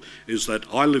world, is that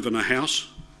I live in a house.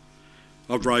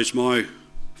 I've raised my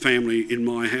family in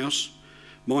my house.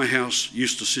 My house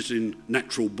used to sit in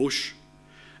natural bush.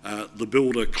 The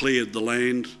builder cleared the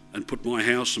land and put my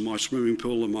house and my swimming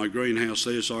pool and my greenhouse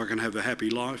there so I can have a happy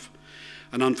life.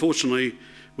 And unfortunately,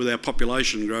 with our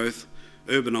population growth,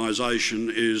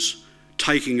 urbanisation is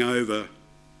taking over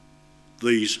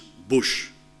these bush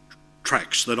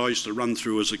tracks that I used to run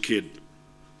through as a kid.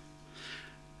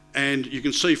 And you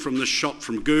can see from this shot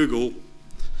from Google,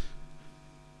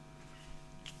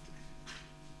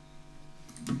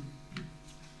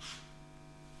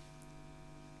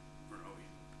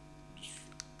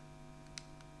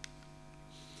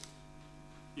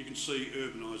 can see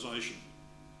urbanisation.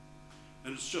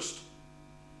 And it's just,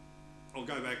 I'll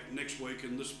go back next week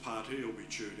and this part here will be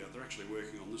chewed out. They're actually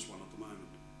working on this one at the moment.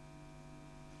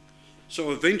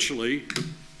 So eventually,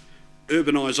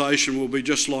 urbanisation will be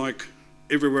just like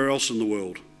everywhere else in the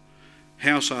world.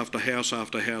 House after house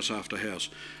after house after house.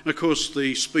 And of course,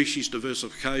 the species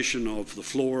diversification of the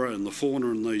flora and the fauna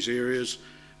in these areas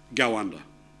go under.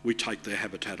 We take their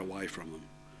habitat away from them.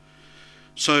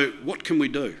 So what can we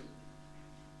do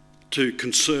to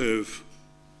conserve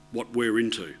what we're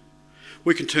into?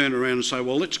 We can turn around and say,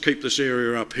 well, let's keep this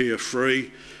area up here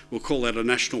free. We'll call that a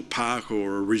national park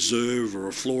or a reserve or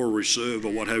a flora reserve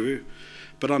or what have you.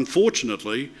 But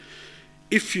unfortunately,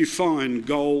 if you find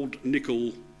gold,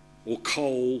 nickel or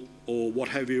coal or what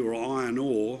have you, or iron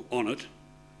ore on it,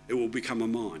 it will become a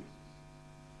mine.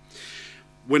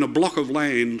 When a block of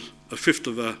land, a fifth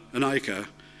of an acre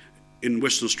in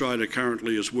Western Australia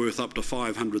currently is worth up to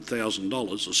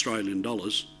 $500,000 Australian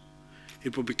dollars,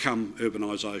 it will become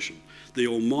urbanisation. The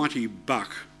almighty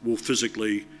buck will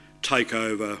physically take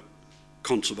over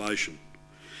conservation.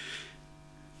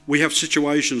 We have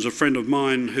situations, a friend of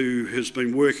mine who has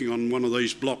been working on one of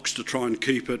these blocks to try and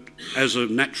keep it as a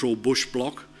natural bush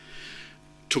block,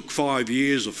 took 5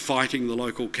 years of fighting the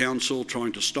local council,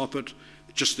 trying to stop it.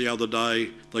 Just the other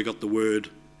day, they got the word,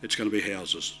 it's going to be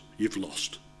houses. You've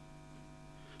lost.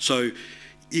 So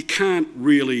you can't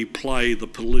really play the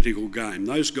political game.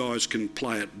 Those guys can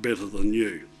play it better than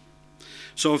you.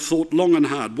 So I've thought long and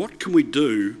hard, what can we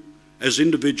do as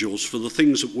individuals for the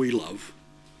things that we love?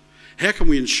 How can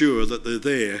we ensure that they're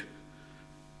there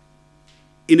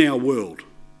in our world?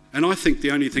 And I think the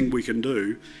only thing we can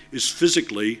do is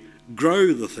physically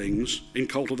grow the things in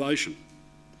cultivation.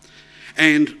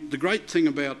 And the great thing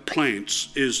about plants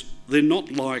is they're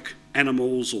not like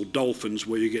animals or dolphins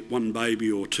where you get one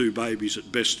baby or two babies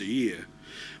at best a year.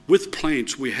 With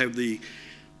plants, we have the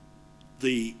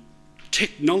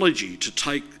technology to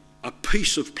take a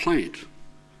piece of plant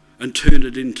and turn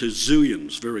it into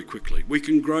zillions very quickly. We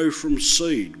can grow from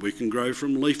seed, we can grow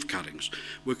from leaf cuttings,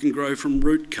 we can grow from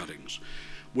root cuttings.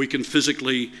 We can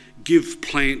physically give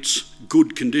plants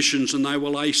good conditions and they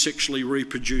will asexually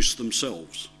reproduce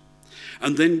themselves.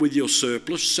 And then with your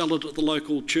surplus, sell it at the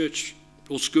local church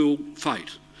or school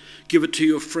fete. Give it to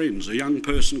your friends. A young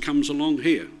person comes along,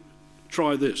 here,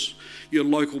 try this. Your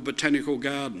local botanical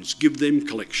gardens, give them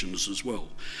collections as well.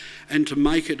 And to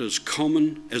make it as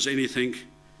common as anything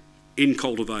in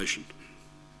cultivation.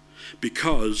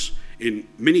 Because in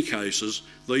many cases,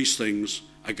 these things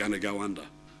are going to go under.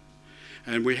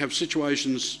 And we have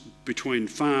situations between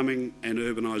farming and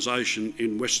urbanisation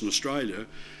in Western Australia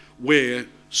where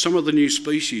some of the new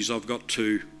species I've got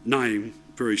to name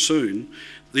very soon,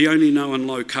 the only known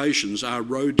locations are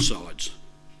roadsides.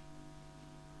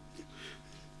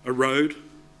 A road,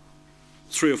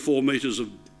 3 or 4 metres of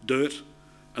dirt,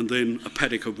 and then a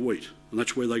paddock of wheat. And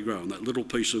that's where they grow, on that little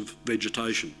piece of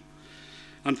vegetation.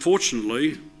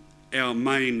 Unfortunately, our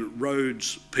main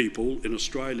roads people in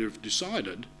Australia have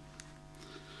decided,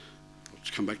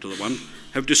 let's come back to the one,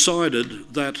 have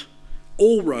decided that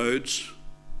all roads,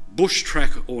 bush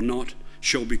track or not,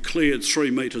 shall be cleared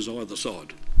 3 metres either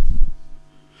side.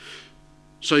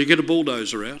 So you get a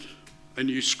bulldozer out and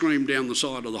you scream down the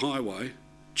side of the highway,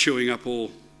 chewing up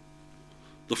all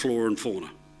the flora and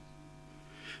fauna.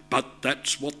 But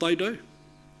that's what they do.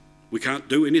 We can't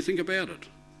do anything about it.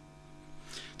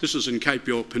 This is in Cape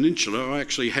York Peninsula. I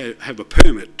actually have a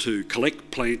permit to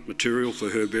collect plant material for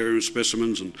herbarium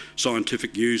specimens and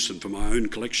scientific use and for my own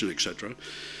collection, etc.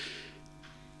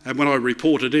 And when I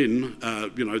reported in,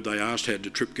 they asked how did the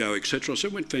trip go, etc. I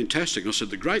said, it went fantastic. And I said,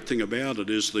 the great thing about it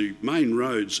is the main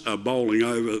roads are bowling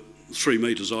over 3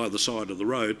 metres either side of the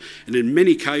road, and in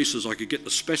many cases I could get the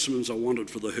specimens I wanted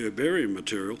for the herbarium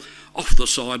material off the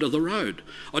side of the road.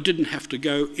 I didn't have to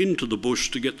go into the bush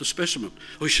to get the specimen.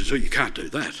 Oh, she said, oh, you can't do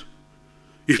that.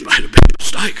 You've made a big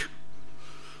mistake.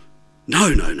 No.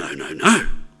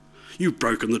 You've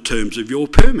broken the terms of your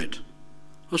permit.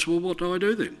 I said, well, what do I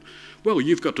do then? Well,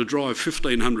 you've got to drive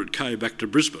 1,500 back to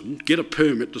Brisbane, get a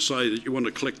permit to say that you want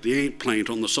to collect the ant plant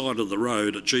on the side of the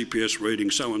road at GPS reading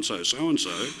so-and-so,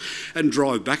 so-and-so, and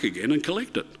drive back again and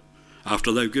collect it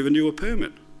after they've given you a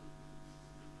permit.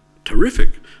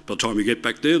 Terrific. By the time you get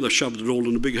back there, they've shoved it all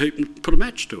in a big heap and put a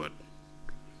match to it.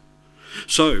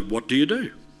 So what do?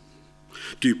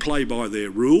 Do you play by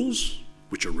their rules,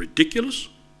 which are ridiculous,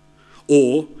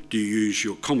 or do you use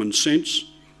your common sense,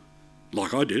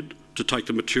 like I did, to take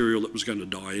the material that was going to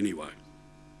die anyway?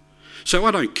 So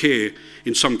I don't care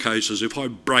in some cases if I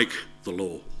break the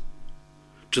law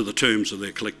to the terms of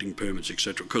their collecting permits,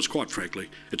 etc., because quite frankly,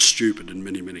 it's stupid in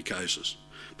many, many cases.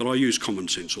 but I use common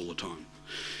sense all the time.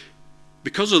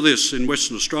 Because of this, in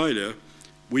Western Australia,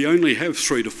 we only have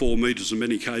 3 to 4 metres in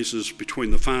many cases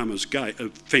between the farmer's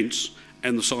fence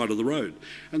and the side of the road.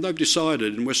 And they've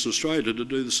decided in Western Australia to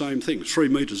do the same thing, 3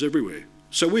 metres everywhere.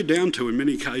 So we're down to, in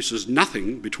many cases,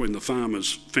 nothing between the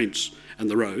farmer's fence and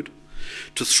the road,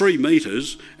 to 3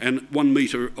 metres and 1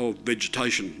 metre of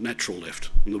vegetation, natural left,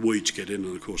 and the weeds get in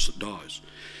and of course it dies.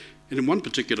 And in one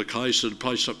particular case, at a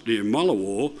place up near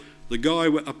Mullawar, the guy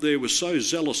up there was so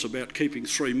zealous about keeping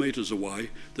 3 metres away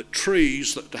that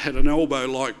trees that had an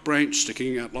elbow-like branch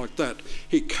sticking out like that,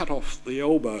 he cut off the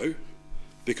elbow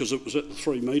because it was at the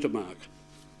 3 metre mark.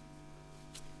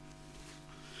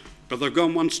 But they've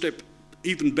gone one step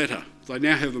even better. They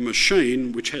now have a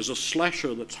machine which has a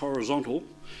slasher that's horizontal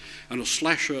and a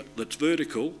slasher that's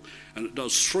vertical, and it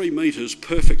does 3 metres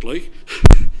perfectly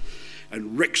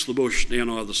and wrecks the bush down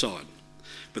either side.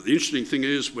 But the interesting thing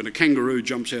is, when a kangaroo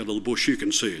jumps out of the bush, you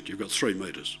can see it. You've got 3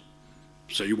 metres,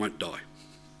 so you won't die.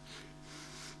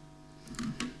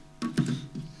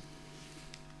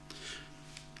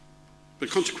 But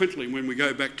consequently, when we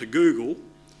go back to Google,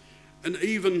 and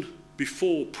even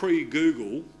before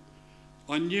pre-Google,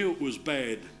 I knew it was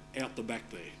bad out the back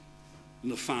there, in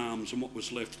the farms and what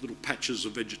was left, little patches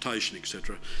of vegetation,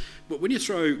 etc. But when you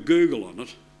throw Google on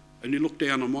it, and you look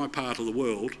down on my part of the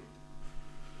world,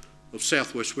 of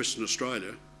southwest Western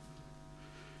Australia,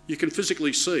 you can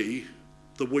physically see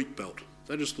the wheat belt.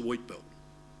 That is the wheat belt,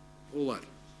 all that.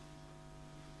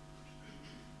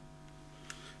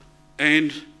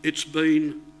 And it's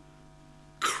been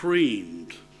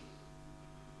creamed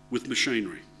with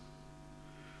machinery.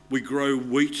 We grow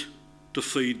wheat to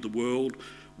feed the world.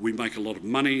 We make a lot of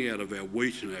money out of our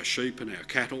wheat and our sheep and our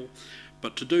cattle,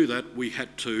 but to do that we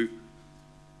had to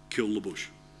kill the bush.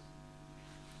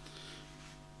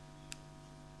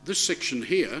 This section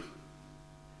here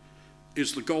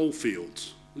is the gold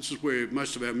fields. This is where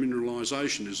most of our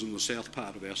mineralisation is, in the south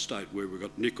part of our state, where we've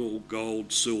got nickel,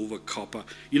 gold, silver, copper,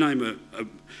 you name a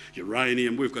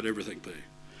uranium, we've got everything there.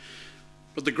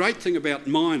 But the great thing about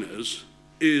miners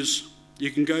is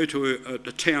you can go to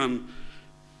a town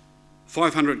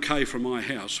 500k from my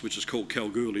house, which is called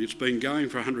Kalgoorlie. It's been going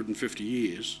for 150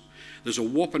 years. There's a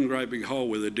whopping great big hole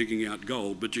where they're digging out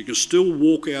gold, but you can still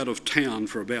walk out of town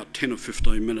for about 10 or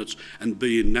 15 minutes and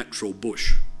be in natural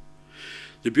bush.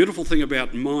 The beautiful thing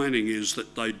about mining is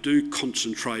that they do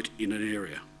concentrate in an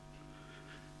area.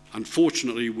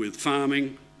 Unfortunately, with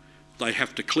farming, they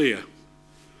have to clear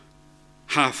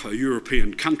half a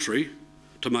European country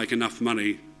to make enough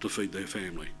money to feed their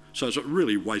family. So it's a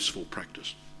really wasteful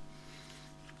practice.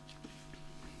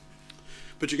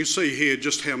 But you can see here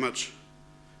just how much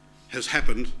has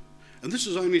happened, and this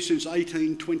is only since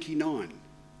 1829.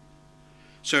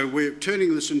 So we're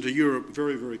turning this into Europe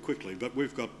very, very quickly, but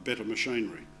we've got better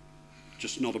machinery.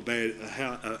 Just not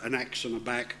an axe and a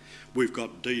back. We've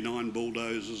got D9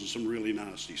 bulldozers and some really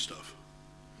nasty stuff.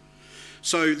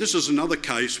 So this is another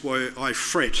case where I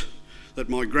fret that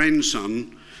my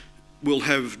grandson will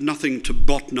have nothing to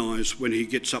botanise when he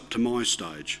gets up to my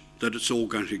stage, that it's all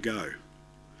going to go.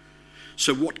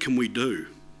 So what can we do?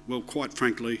 Well, quite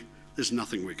frankly, there's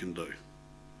nothing we can do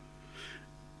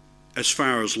as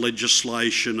far as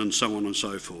legislation and so on and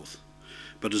so forth.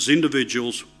 But as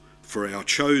individuals, for our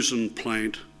chosen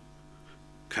plant,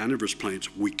 carnivorous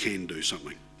plants, we can do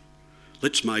something.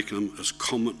 Let's make them as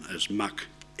common as muck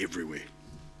everywhere.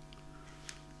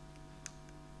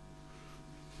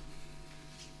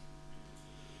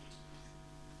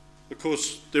 Of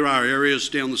course, there are areas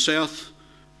down the south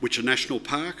which are national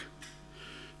park.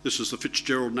 This is the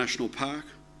Fitzgerald National Park.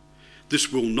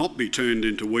 This will not be turned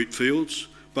into wheat fields,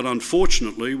 but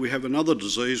unfortunately we have another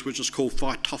disease which is called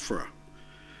Phytophthora,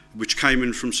 which came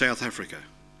in from South Africa.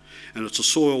 And it's a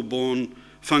soil-borne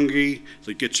fungi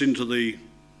that gets into the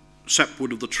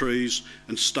sapwood of the trees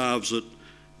and starves it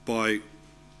by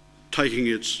taking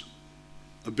its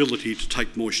ability to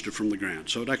take moisture from the ground.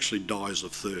 So it actually dies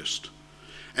of thirst.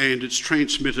 And it's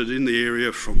transmitted in the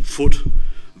area from foot,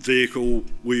 vehicle,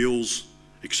 wheels,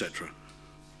 etc.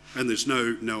 And there's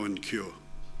no known cure.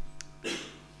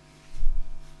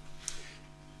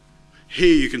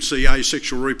 Here you can see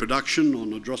asexual reproduction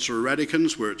on the Drosera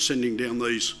radicans, where it's sending down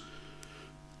these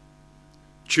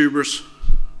tuberous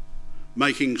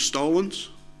making stolons.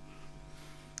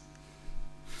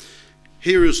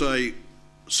 Here is a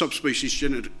subspecies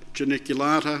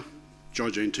geniculata,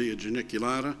 Gigantea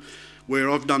geniculata, where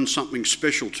I've done something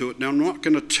special to it. Now, I'm not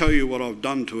going to tell you what I've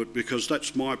done to it because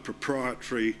that's my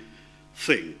proprietary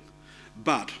thing.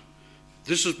 But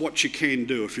this is what you can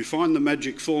do. If you find the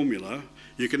magic formula,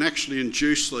 you can actually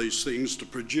induce these things to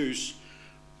produce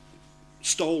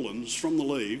stolons from the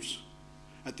leaves,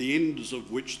 at the ends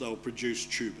of which they'll produce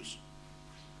tubers.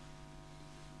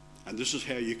 And this is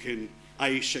how you can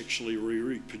asexually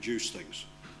reproduce things.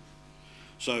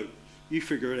 So you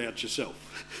figure it out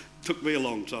yourself. Took me a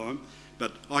long time,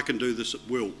 but I can do this at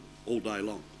will all day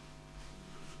long.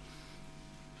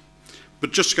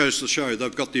 But just goes to show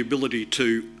they've got the ability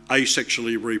to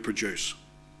asexually reproduce.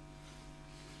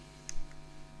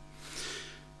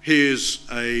 Here's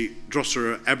a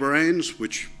Drosera aberrans,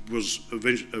 which was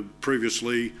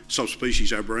previously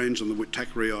subspecies aberrans in the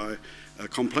Whitakerii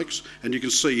complex. And you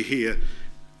can see here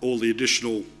all the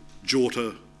additional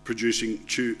jorta producing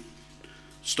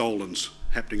stolons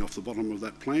happening off the bottom of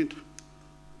that plant.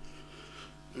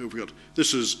 We've got,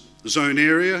 this is zone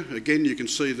area. Again, you can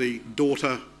see the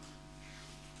daughter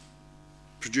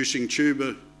producing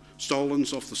tuber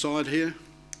stolons off the side here.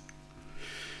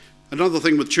 Another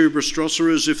thing with tuberous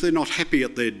Drosera is if they're not happy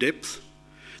at their depth,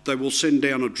 they will send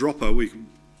down a dropper. We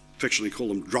affectionately call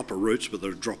them dropper roots, but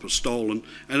they're a dropper stolon,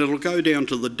 and it'll go down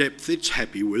to the depth it's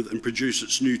happy with and produce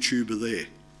its new tuber there.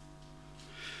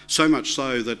 So much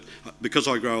so that because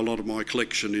I grow a lot of my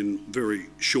collection in very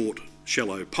short,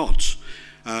 shallow pots,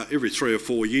 every 3 or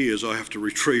 4 years I have to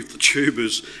retrieve the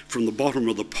tubers from the bottom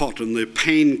of the pot, and they're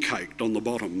pancaked on the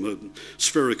bottom. The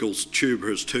spherical tuber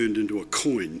has turned into a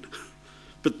coin,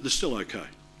 but they're still okay.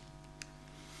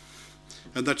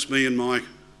 And that's me in my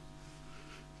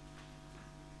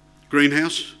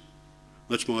greenhouse.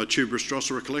 That's my tuberous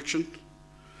Drosera collection,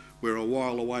 where I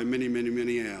while away many, many,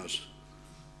 many hours.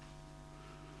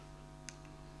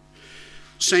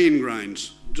 Sand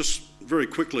grains, just very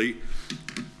quickly,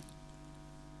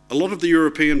 a lot of the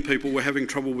European people were having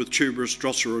trouble with tuberous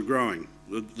Drosera growing.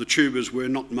 The tubers were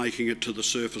not making it to the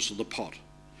surface of the pot.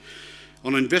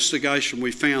 On investigation,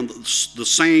 we found that the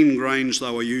sand grains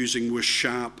they were using were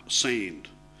sharp sand.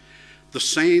 The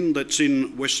sand that's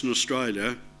in Western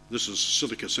Australia, this is a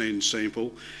silica sand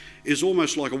sample, is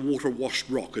almost like a water-washed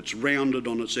rock. It's rounded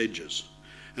on its edges.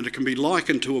 And it can be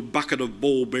likened to a bucket of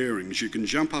ball bearings. You can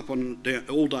jump up on it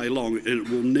all day long and it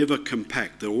will never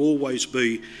compact. There will always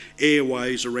be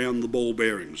airways around the ball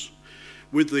bearings.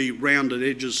 With the rounded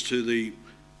edges to the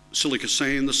silica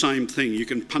sand, the same thing. You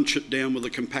can punch it down with a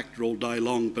compactor all day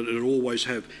long, but it'll always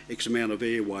have X amount of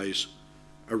airways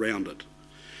around it.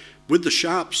 With the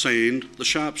sharp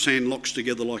sand locks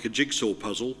together like a jigsaw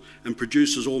puzzle and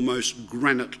produces almost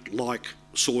granite-like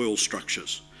soil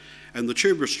structures. And the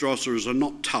tuberous Droseras are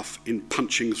not tough in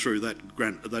punching through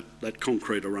that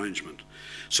concrete arrangement.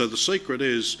 So the secret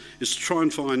is to try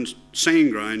and find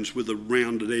sand grains with a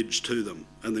rounded edge to them,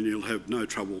 and then you'll have no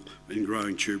trouble in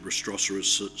growing tuberous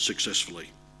Droseras successfully.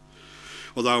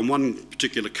 Although in one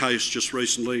particular case just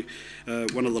recently,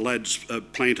 one of the lads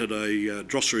planted a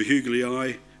Drosera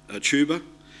hughlii tuber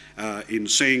in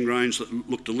sand grains that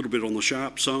looked a little bit on the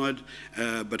sharp side,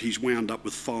 but he's wound up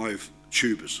with 5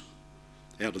 tubers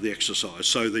out of the exercise.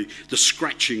 So the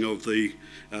scratching of the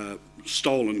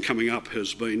stolon coming up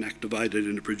has been activated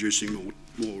into producing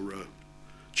more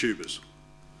tubers.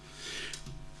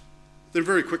 Then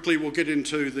very quickly we'll get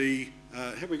into the,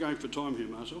 how are we going for time here,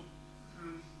 Marcel?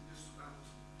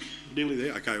 Nearly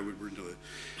there? Okay, we're into there.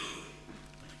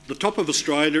 The top of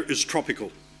Australia is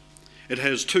tropical. It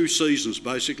has 2 seasons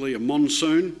basically, a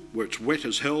monsoon where it's wet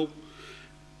as hell.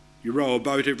 You row a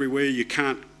boat everywhere, you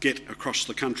can't get across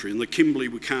the country. In the Kimberley,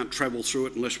 we can't travel through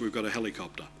it unless we've got a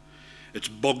helicopter. It's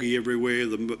boggy everywhere,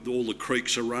 all the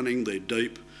creeks are running, they're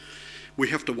deep. We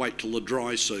have to wait till the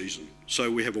dry season. So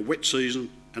we have a wet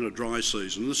season and a dry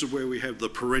season. This is where we have the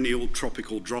perennial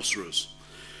tropical Droseras.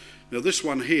 Now this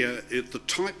one here, the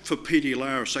type for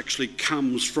Pedularis actually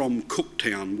comes from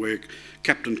Cooktown, where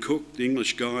Captain Cook, the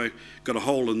English guy, got a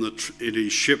hole in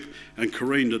his ship and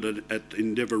careened it at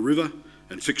Endeavour River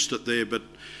and fixed it there, but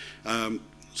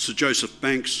Sir Joseph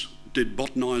Banks did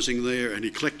botanising there and he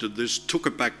collected this, took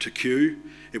it back to Kew.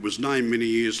 It was named many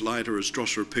years later as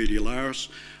Drosera pedularis.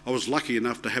 I was lucky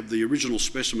enough to have the original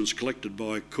specimens collected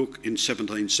by Cook in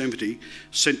 1770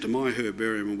 sent to my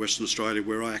herbarium in Western Australia,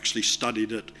 where I actually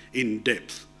studied it in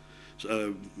depth.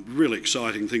 So, really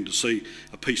exciting thing to see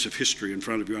a piece of history in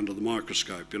front of you under the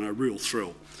microscope, you know, real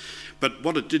thrill. But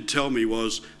what it did tell me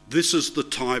was, this is the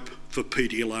type for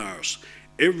pedularis.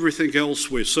 Everything else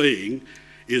we're seeing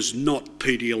is not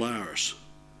pedularis.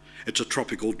 It's a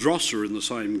tropical Drosera in the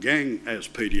same gang as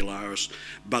pedularis,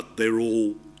 but they're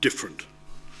all different.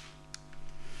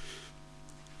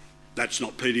 That's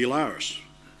not pedularis.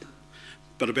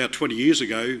 But about 20 years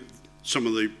ago, some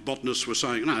of the botanists were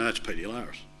saying, no, that's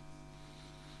pedularis.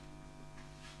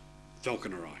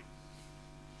 Falconeri.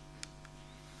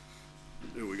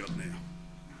 Who have we got now?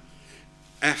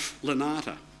 F.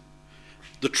 lanata.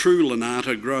 The true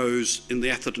Lanata grows in the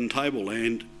Atherton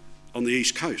tableland on the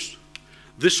east coast.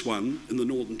 This one in the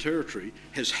Northern Territory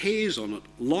has hairs on it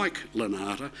like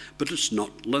Lanata, but it's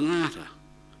not Lanata.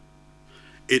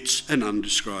 It's an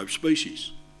undescribed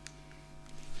species.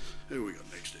 Who we got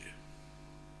next here?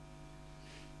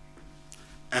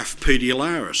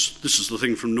 Pediolaris. This is the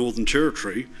thing from Northern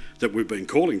Territory that we've been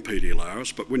calling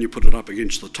Pediolaris, but when you put it up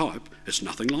against the type, it's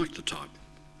nothing like the type.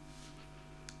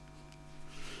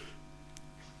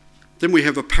 Then we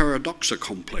have a Paradoxa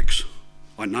complex.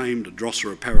 I named a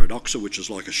Drosera paradoxa, which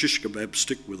is like a shish kebab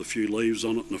stick with a few leaves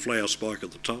on it and a flower spike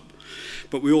at the top.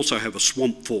 But we also have a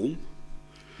swamp form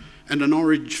and an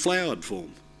orange flowered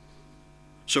form.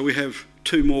 So we have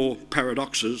two more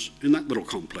paradoxas in that little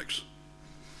complex.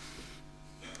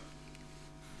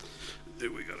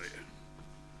 There we go.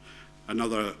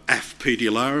 Another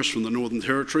Pediolaris from the Northern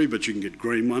Territory, but you can get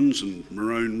green ones and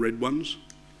maroon red ones.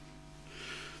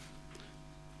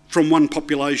 From one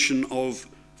population of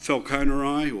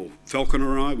Falconeri, or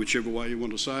Falconeri, whichever way you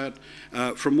want to say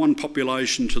it, from one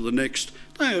population to the next,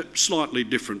 they're slightly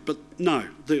different, but no,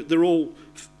 they're all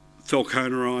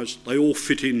Falconeris, they all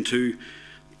fit into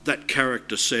that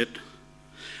character set.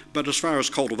 But as far as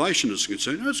cultivation is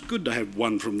concerned, it's good to have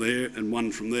one from there and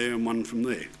one from there and one from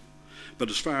there. But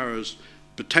as far as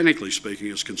botanically speaking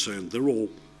is concerned, they're all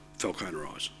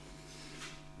Falconeris.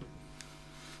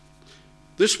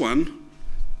 This one,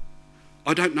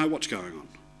 I don't know what's going on.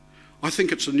 I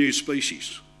think it's a new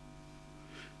species.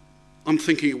 I'm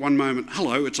thinking at one moment,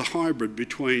 hello, it's a hybrid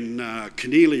between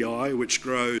Cornelii, which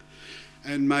grows,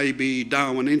 and maybe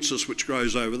Darwinensis, which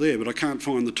grows over there, but I can't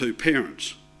find the two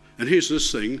parents. And here's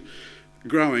this thing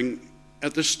growing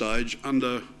at this stage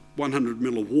under 100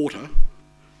 ml of water.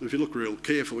 If you look real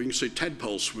careful, you can see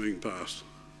tadpoles swimming past.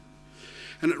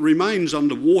 And it remains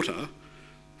underwater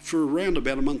for around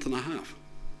about a month and a half.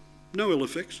 No ill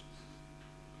effects.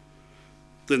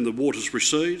 Then the waters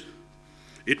recede,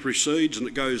 it recedes and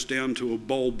it goes down to a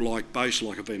bulb-like base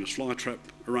like a Venus flytrap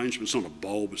arrangement. It's not a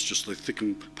bulb, it's just the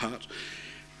thickened parts.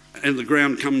 And the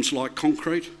ground comes like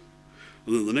concrete,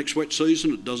 and then the next wet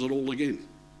season it does it all again.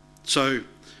 So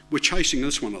we're chasing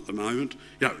this one at the moment.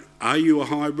 You know, are you a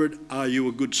hybrid? Are you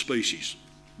a good species?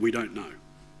 We don't know.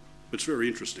 It's very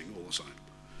interesting all the same.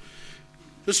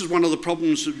 This is one of the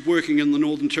problems of working in the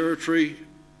Northern Territory,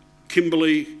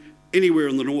 Kimberley, anywhere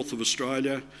in the north of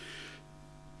Australia,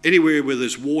 anywhere where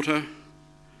there's water,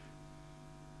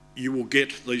 you will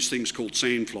get these things called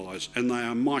sandflies, and they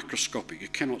are microscopic. You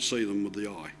cannot see them with the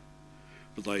eye.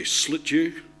 But they slit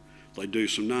you, they do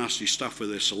some nasty stuff with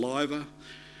their saliva,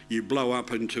 you blow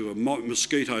up into a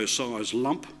mosquito-sized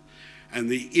lump, and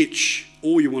the itch,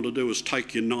 all you want to do is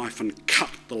take your knife and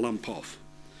cut the lump off.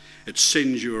 It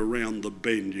sends you around the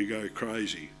bend, you go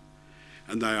crazy.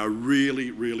 And they are really,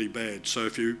 really bad. So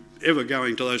if you're ever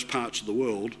going to those parts of the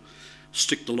world,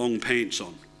 stick the long pants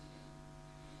on.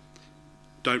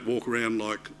 Don't walk around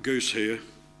like Goose here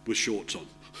with shorts on,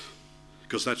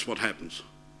 because that's what happens.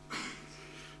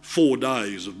 4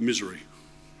 days of misery.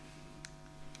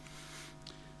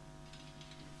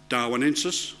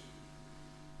 Darwinensis,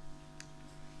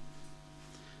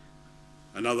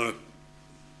 another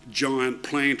giant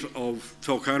plant of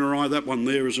Falconeri. That one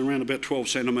there is around about 12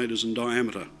 centimetres in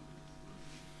diameter.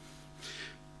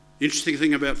 Interesting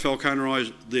thing about Falconeri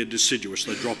is they're deciduous.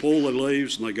 They drop all their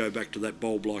leaves and they go back to that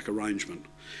bulb-like arrangement.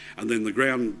 And then the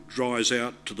ground dries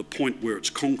out to the point where it's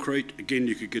concrete. Again,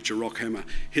 you could get your rock hammer,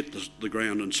 hit the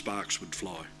ground and sparks would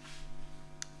fly.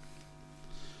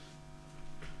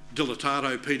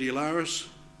 Dilatado pediolaris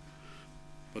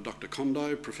by Dr.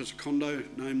 Kondo, Professor Kondo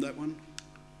named that one.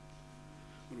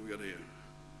 What do we got here?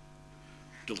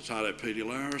 Dilatado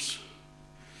pediolaris.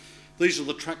 These are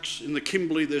the tracks. In the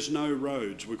Kimberley, there's no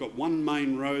roads. We've got one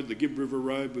main road, the Gibb River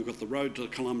Road, we've got the road to the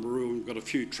Columbaroo, and we've got a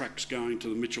few tracks going to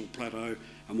the Mitchell Plateau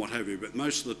and what have you. But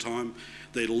most of the time,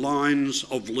 they're lines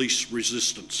of least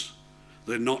resistance.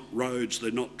 They're not roads,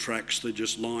 they're not tracks, they're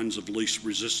just lines of least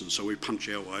resistance, so we punch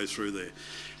our way through there.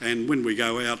 And when we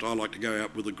go out, I like to go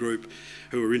out with a group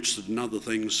who are interested in other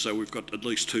things, so we've got at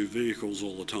least 2 vehicles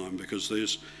all the time because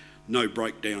there's no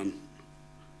breakdown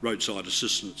roadside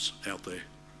assistance out there.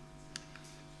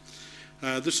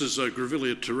 This is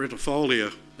Grevillea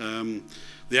terretifolia.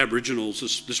 The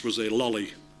Aboriginals, this was their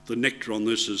lolly. The nectar on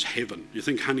this is heaven. You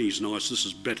think honey's nice, this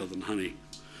is better than honey.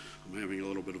 I'm having a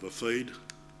little bit of a feed.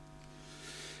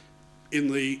 In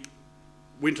the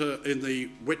winter, in the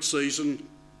wet season,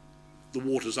 the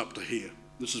water's up to here.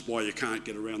 This is why you can't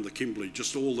get around the Kimberley.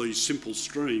 Just all these simple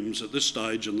streams at this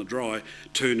stage in the dry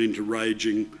turn into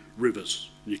raging rivers.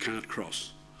 You can't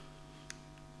cross.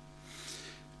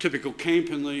 Typical camp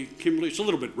in the Kimberley, it's a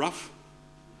little bit rough.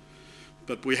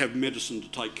 But we have medicine to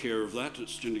take care of that.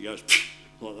 It's generally goes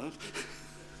like that.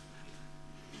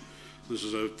 This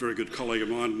is a very good colleague of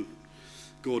mine,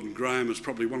 Gordon Graham, is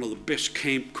probably one of the best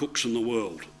camp cooks in the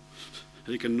world.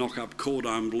 He can knock up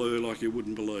cordon bleu like you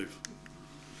wouldn't believe.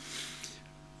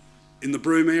 In the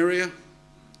broom area,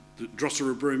 the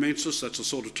Drosera brumensis, that's the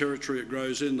sort of territory it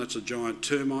grows in. That's a giant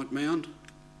termite mound.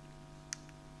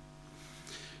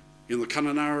 In the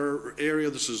Carnivorous area,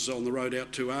 this is on the road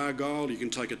out to Argyle. You can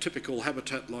take a typical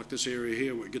habitat like this area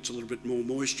here where it gets a little bit more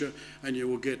moisture, and you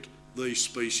will get these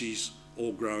species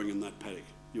all growing in that paddock.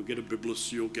 You'll get a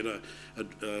bibulus, you'll get an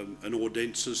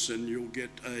audensis, and you'll get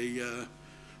a,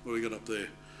 what have we got up there?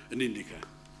 An indica.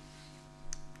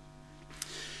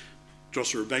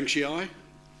 Drosera banksii,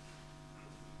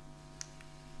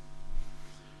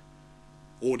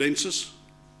 audensis,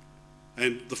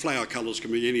 and the flower colours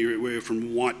can be anywhere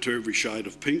from white to every shade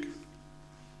of pink.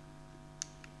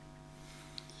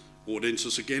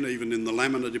 Audensis again, even in the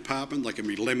lamina department, they can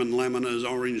be lemon laminas,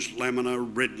 orange lamina,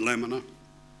 red lamina.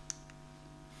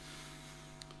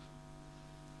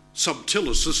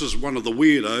 Subtilis, this is one of the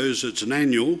weirdos, it's an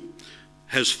annual,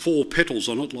 has 4 petals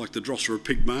on it like the Drosera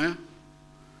pygmaea,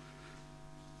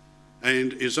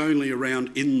 and is only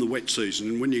around in the wet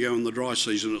season, and when you go in the dry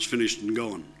season it's finished and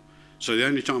gone. So the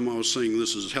only time I was seeing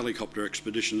this is helicopter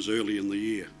expeditions early in the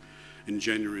year, in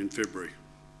January and February.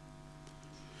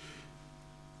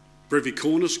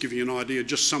 Brevicornis, give you an idea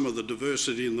just some of the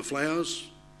diversity in the flowers.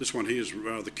 This one here is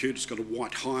rather cute, it's got a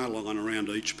white highline around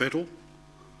each petal.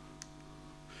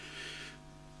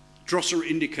 Drosera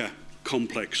indica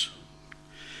complex.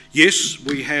 Yes,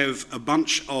 we have a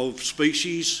bunch of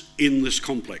species in this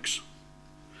complex.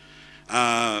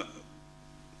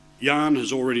 Jan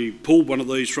has already pulled one of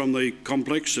these from the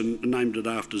complex and named it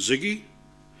after Ziggy.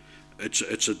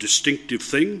 It's a distinctive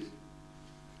thing.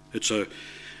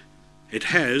 It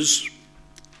has,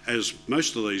 as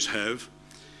most of these have,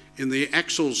 in the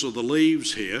axils of the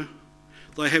leaves here,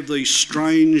 they have these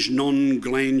strange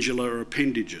non-glandular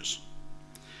appendages.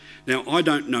 Now, I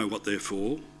don't know what they're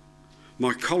for.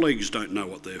 My colleagues don't know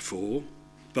what they're for,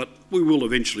 but we will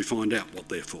eventually find out what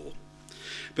they're for.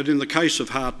 But in the case of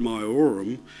Heart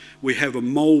Myorum, we have a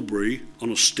mulberry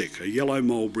on a stick, a yellow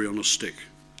mulberry on a stick.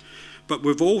 But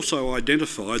we've also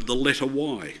identified the letter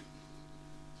Y.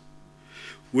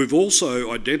 We've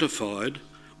also identified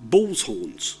bull's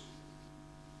horns.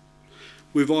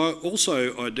 We've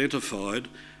also identified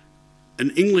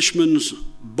an Englishman's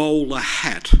bowler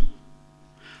hat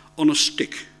on a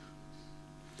stick.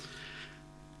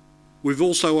 We've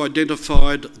also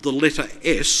identified the letter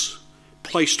S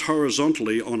placed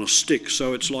horizontally on a stick,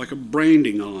 so it's like a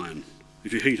branding iron.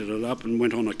 If you heated it up and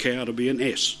went on a cow, to be an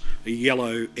S, a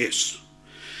yellow S.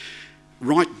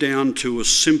 Right down to a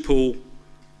simple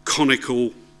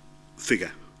conical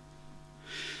figure.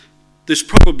 There's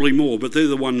probably more, but they're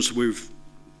the ones we've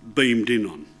beamed in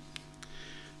on.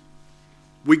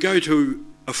 We go to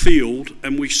a field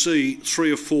and we see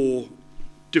 3 or 4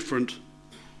 different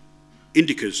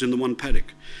indicas in the one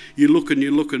paddock. You look and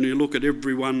you look and you look at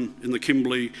every one in the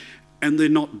Kimberley and they're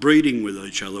not breeding with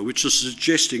each other, which is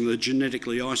suggesting they're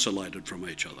genetically isolated from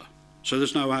each other. So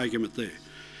there's no argument there.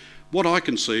 What I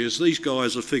can see is these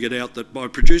guys have figured out that by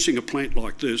producing a plant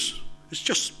like this, it's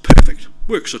just perfect,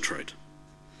 works a treat.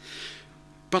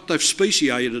 But they've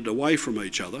speciated away from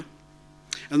each other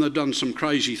and they've done some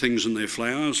crazy things in their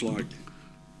flowers like,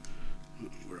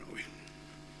 where are we?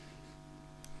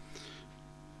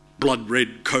 Blood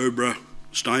red cobra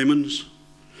stamens.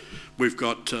 We've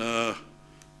got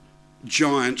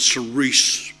giant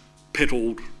cerise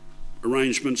petalled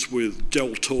arrangements with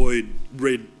deltoid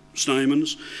red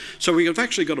stamens. So we've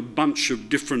actually got a bunch of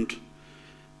different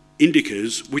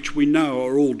indicas which we know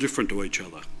are all different to each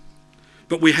other.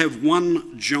 But we have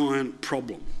one giant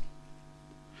problem.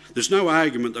 There's no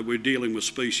argument that we're dealing with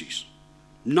species.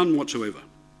 None whatsoever.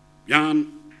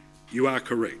 Jan, you are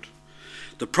correct.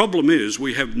 The problem is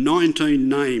we have 19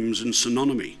 names in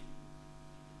synonymy.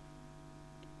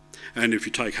 And if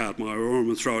you take Heart Myorum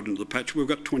and throw it into the patch, we've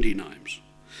got 20 names.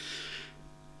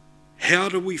 How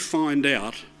do we find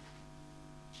out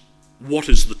what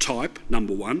is the type,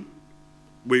 number one?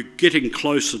 We're getting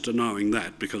closer to knowing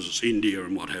that because it's India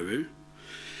and what have you.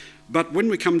 But when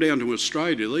we come down to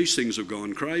Australia, these things have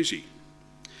gone crazy.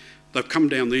 They've come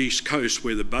down the east coast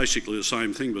where they're basically the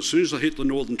same thing, but as soon as they hit the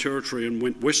Northern Territory and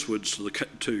went westwards to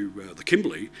the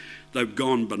Kimberley, they've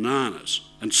gone bananas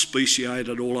and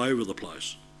speciated all over the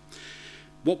place.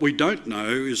 What we don't know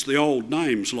is the old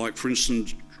names, like for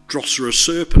instance Drosera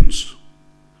serpens,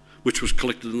 which was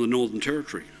collected in the Northern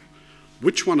Territory.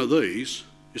 Which one of these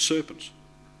is serpens?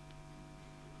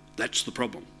 That's the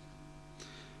problem.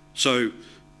 So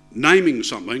naming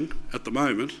something at the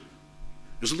moment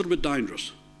is a little bit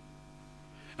dangerous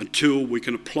until we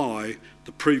can apply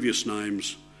the previous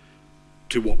names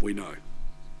to what we know.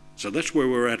 So that's where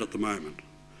we're at the moment.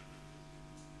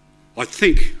 I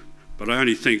think, but I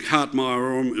only think,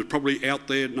 Hartmeyr is probably out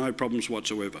there, no problems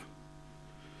whatsoever.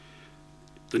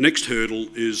 The next hurdle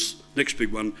is, next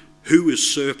big one, who is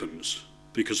serpens?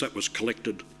 Because that was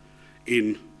collected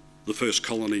in the first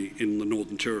colony in the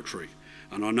Northern Territory.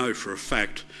 And I know for a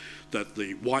fact that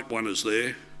the white one is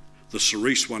there, the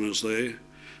cerise one is there,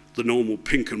 the normal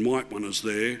pink and white one is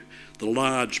there, the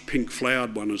large pink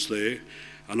flowered one is there,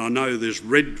 and I know there's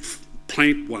red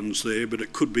plant ones there, but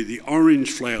it could be the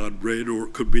orange flowered red or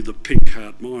it could be the pink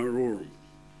Hartmeyr.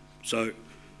 So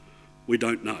we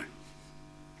don't know.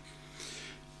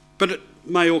 But it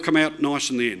may all come out nice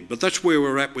in the end. But that's where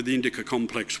we're at with the Indica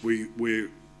complex. We've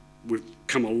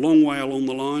come a long way along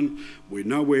the line. We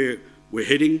know where we're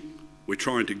heading. We're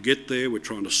trying to get there. We're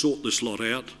trying to sort this lot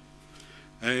out.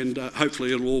 And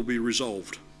hopefully it'll all be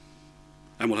resolved.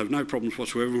 And we'll have no problems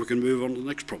whatsoever. We can move on to the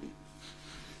next problem.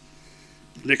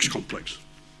 Next complex.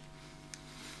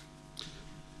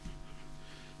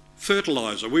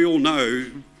 Fertiliser. We all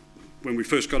know when we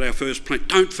first got our first plant,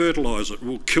 don't fertilise it, it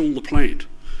will kill the plant.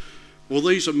 Well,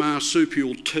 these are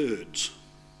marsupial turds,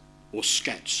 or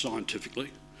scats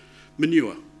scientifically,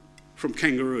 manure from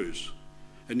kangaroos.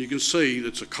 And you can see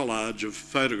it's a collage of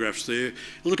photographs there,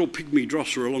 a little pygmy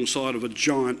Drosera alongside of a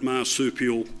giant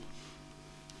marsupial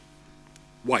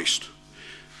waste.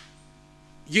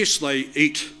 Yes, they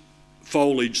eat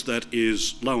foliage that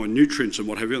is low in nutrients and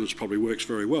what have you, and this probably works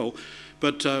very well,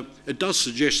 but it does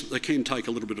suggest that they can take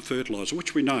a little bit of fertiliser,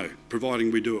 which we know,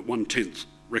 providing we do it 1/10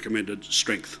 recommended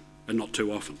strength and not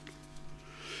too often.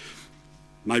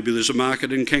 Maybe there's a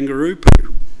market in kangaroo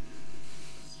poo.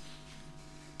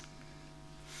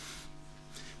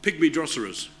 Pygmy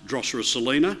Droseras, Drosera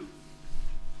salina,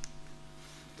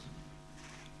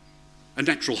 a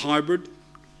natural hybrid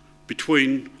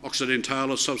between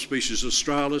Occidentalis subspecies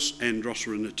australis and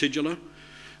Drosera nitidula.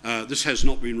 This has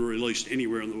not been released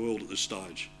anywhere in the world at this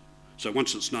stage. So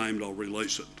once it's named, I'll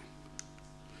release it.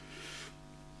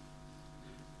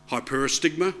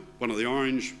 Hyperostigma, one of the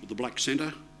orange with the black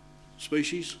centre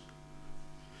species.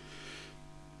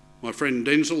 My friend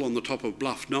Denzel on the top of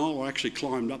Bluff Knoll, I actually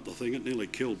climbed up the thing, it nearly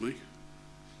killed me.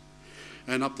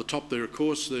 And up the top there, of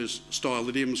course, there's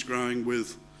stylidiums growing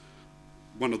with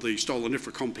one of the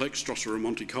Stolonifera complex, Drosera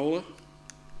monticola.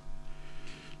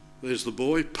 There's the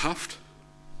boy, puffed.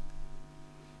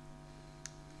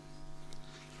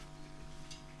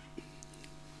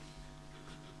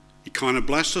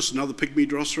 Echinoblastus, another pygmy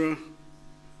Drosera.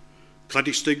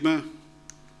 Platystigma.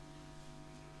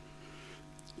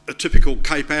 A typical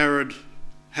Cape Arid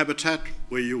habitat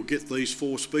where you'll get these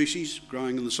 4 species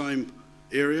growing in the same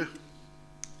area.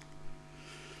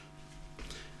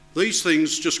 These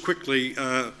things, just quickly,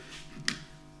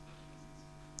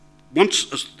 once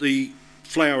the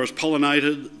flower is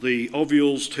pollinated, the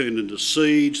ovules turn into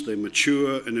seeds, they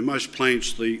mature, and in most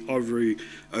plants the ovary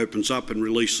opens up and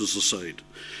releases the seed.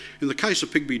 In the case of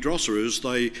pygmy Droseras,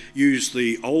 they use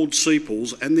the old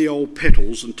sepals and the old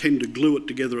petals and tend to glue it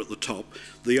together at the top.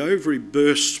 The ovary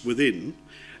bursts within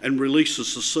and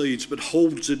releases the seeds, but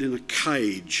holds it in a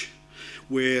cage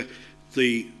where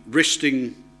the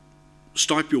resting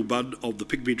stipule bud of the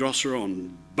pygmy Drosera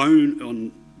on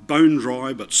bone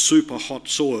dry but super hot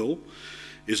soil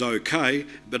is okay,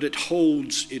 but it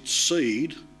holds its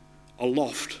seed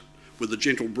aloft with a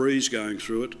gentle breeze going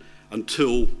through it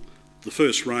until the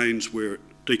first rains where it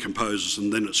decomposes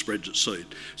and then it spreads its seed.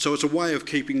 So it's a way of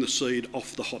keeping the seed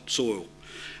off the hot soil.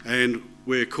 And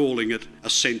we're calling it a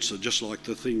censer, just like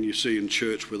the thing you see in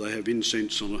church where they have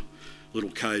incense on a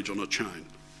little cage on a chain.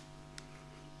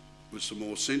 With some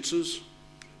more censers.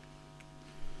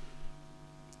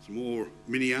 Some more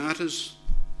miniatas.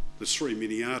 There's 3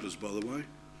 miniatas, by the way.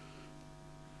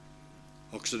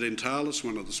 Occidentalis,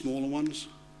 one of the smaller ones.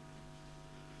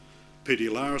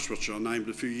 Petiolaris, which I named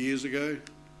a few years ago.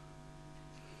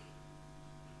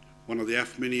 One of the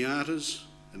Aphminiatas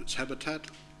and its habitat.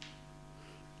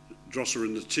 Drosera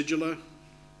nitidula.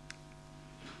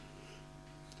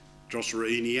 Drosera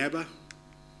eniaba.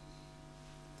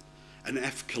 An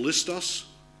Aphcalistos.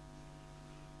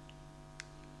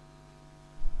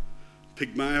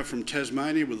 Pygmaea from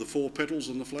Tasmania with the 4 petals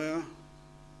on the flower.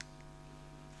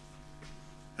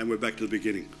 And we're back to the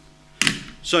beginning.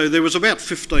 So there was about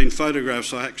 15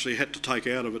 photographs I actually had to take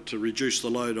out of it to reduce the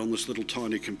load on this little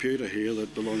tiny computer here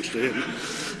that belongs to him.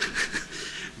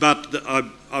 But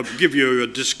I'll give you a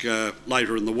disc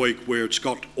later in the week where it's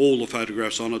got all the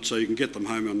photographs on it so you can get them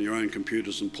home on your own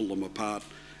computers and pull them apart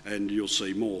and you'll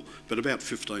see more. But about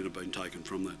 15 have been taken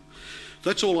from that.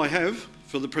 That's all I have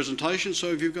for the presentation, so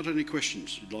if you've got any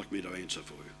questions you'd like me to answer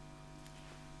for you.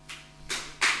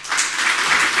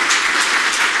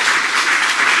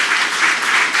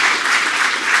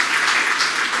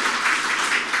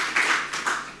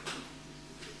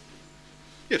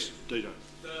 Yes, DJ.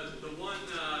 The one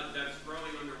that's growing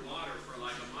underwater for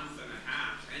like a month and a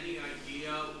half, any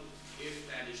idea if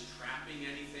that is trapping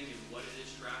anything and what it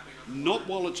is trapping underwater? Not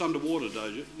while it's underwater,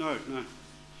 DJ. No, no.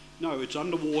 No, it's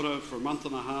underwater for a month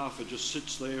and a half. It just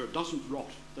sits there. It doesn't rot.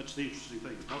 That's the interesting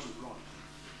thing. It doesn't rot.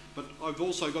 But I've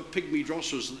also got pygmy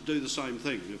droseras that do the same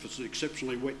thing. If it's an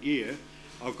exceptionally wet year,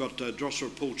 I've got Drosera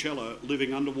pulchella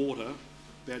living underwater,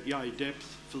 about yay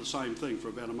depth, for the same thing for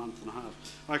about a month and a half.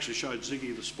 I actually showed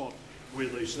Ziggy the spot where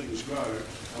these things grow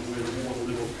and where the water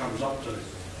level comes up to.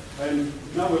 And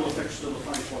no ill effects to the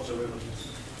face whatsoever.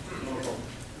 Not a problem.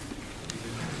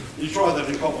 You try that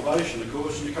in cultivation, of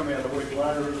course, and you come out a week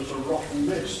later and it's a rotten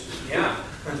mess. Yeah.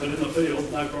 But in the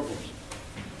field, no problems.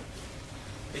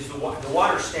 Is the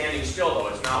water standing still though?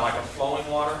 It's not like a flowing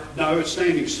water? No, it's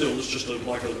standing still. It's just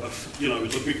like you know,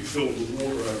 it's a big film with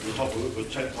water over the top of it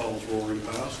with tadpoles roaring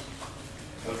past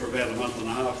for about a month and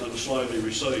a half, then it slowly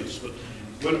recedes. But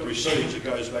when it recedes, it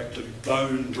goes back to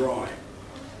bone dry,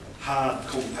 hard,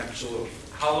 compact soil.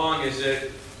 How long is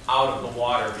it out of the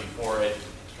water before it?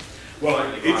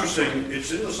 Well, interesting,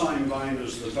 it's in the same vein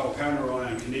as the Falconerii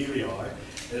and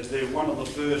Carnivorous. They're one of the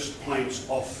first plants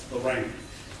off the rank.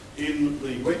 In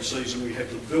the wet season, we have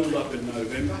the build-up in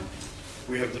November.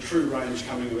 We have the true rains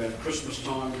coming about Christmas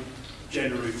time,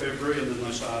 January, February, and then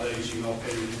they start easing off,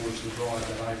 heading towards the dry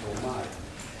about April, May.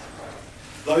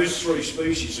 Those three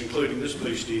species, including this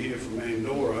beastie here from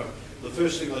Andorra, the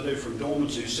first thing they do from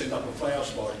dormancy is send up a flower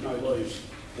spike, no leaves.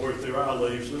 Or if there are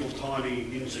leaves, little tiny,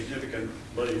 insignificant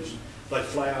leaves. They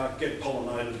flower, get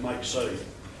pollinated, make seed.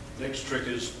 Next trick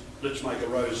is, let's make a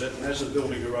rosette, and as they're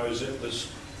building a rosette,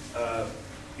 this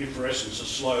inflorescence is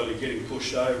slowly getting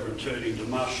pushed over and turning to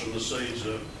mush, and the seeds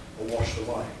are washed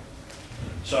away.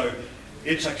 So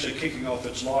it's actually kicking off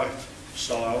its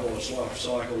lifestyle or its life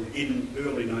cycle in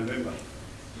early November.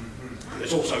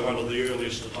 It's also one of the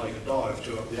earliest to take a dive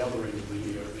to up the other end of the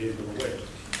year, at the end of the wet.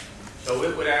 So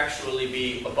it would actually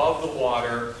be above the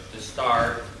water to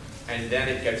start, and then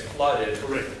it gets flooded.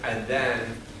 Correct. And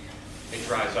then it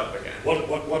dries up again.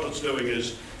 What it's doing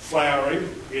is flowering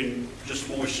in just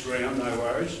moist ground, no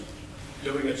worries,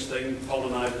 doing its thing,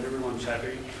 pollinated, everyone's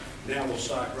happy. Now we'll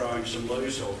start growing some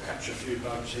leaves, so I'll catch a few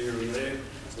bugs here and there.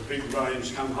 The big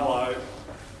rains come, hello,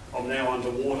 I'm now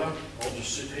underwater. I'll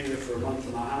just sit here for a month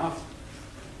and a half.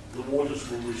 The waters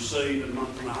will recede in a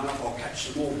month and a half. I'll catch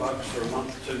some more bugs for a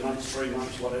month, 2 months, 3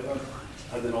 months, whatever,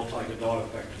 and then I'll take a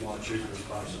dive back to my tuberous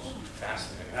bases.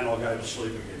 Fascinating. And I'll go to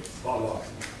sleep again. Bye-bye.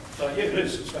 So yeah, it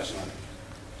is. It's fascinating.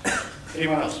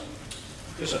 Anyone else?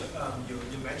 Yes, sir. You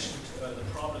mentioned the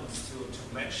problems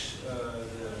to match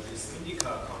this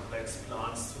indica complex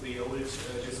plants to the old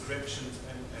descriptions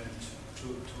and to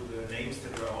the names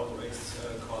that were always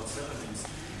called synonyms.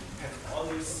 Have all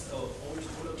these old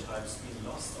holotypes been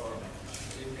lost, or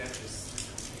didn't get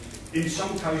this? In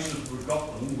some cases we've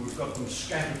got them. We've got them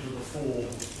scattered to the 4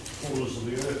 corners of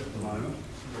the earth at the moment.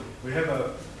 We have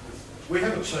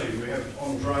a team. We have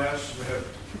Andreas, we have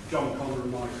John Connor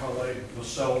and my colleague,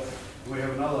 myself. We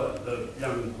have another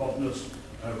young botanist,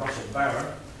 Russell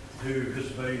Barrett, who has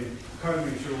been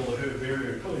combing through all the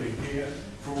herbaria, including here,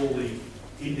 for all the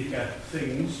indica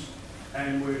things.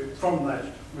 And from that,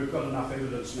 we've got enough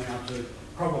evidence now to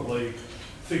probably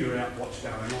figure out what's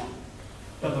going on.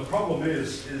 But the problem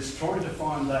is trying to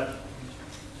find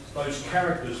those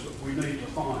characters that we need to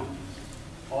find,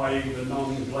 i.e. the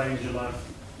non-glandular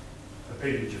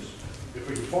appendages. If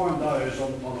we can find those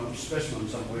on a specimen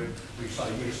somewhere, we say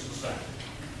yes, it's that.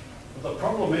 But the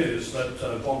problem is that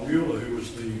Von Mueller, who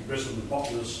was the resident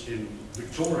botanist in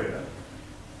Victoria,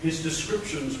 his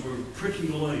descriptions were pretty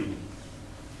lean.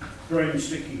 Green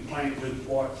sticky plant with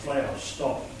white flowers,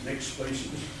 stop, next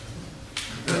species.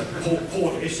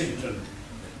 Port Essington,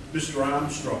 Mr.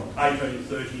 Armstrong,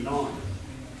 1839.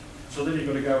 So then you've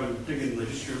got to go and dig in the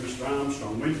history of Mr.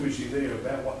 Armstrong. When was he there?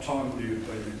 About what time would he have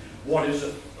been there? What is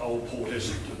it, old Port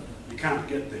Essington? You can't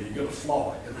get there, you've got to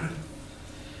fly, you know.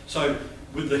 So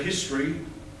with the history,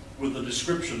 with the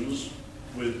descriptions,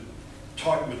 with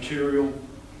type material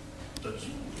that's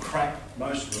crap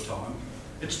most of the time,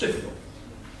 it's difficult,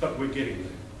 but we're getting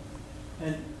there.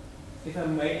 And if I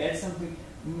may add something,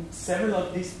 several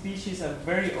of these species are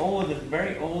very old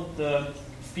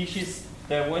species.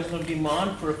 There was no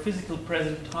demand for a physical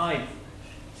present type.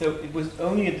 So it was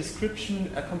only a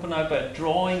description accompanied by a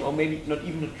drawing, or maybe not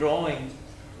even a drawing,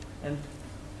 And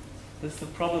that's the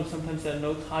problem. Sometimes there are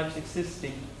no types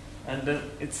existing, and then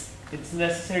it's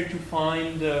necessary to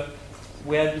find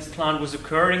where this plant was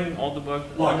occurring, all the work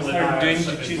that Like necessary doing Linnaeus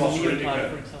to and choose a Drosera neoplant, indica.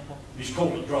 for example. He's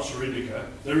called it Drosera indica.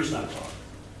 There is no type.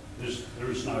 There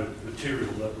is no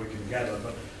material that we can gather,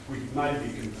 but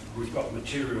we've got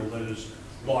material that is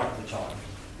like the type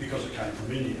because it came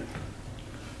from India.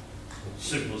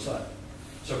 Simple as that.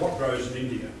 So what grows in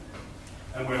India?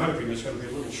 And we're hoping it's going to be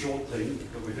a little short thing,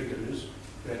 but we think it is,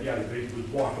 about yellow beads with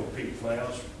white or pink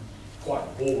flowers,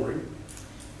 quite boring.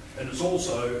 And it's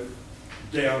also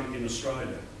down in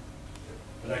Australia.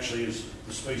 It actually is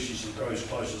the species that grows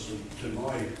closest to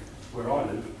where I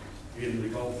live, in the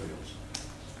goldfields.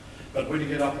 But when you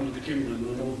get up into the Kimberley and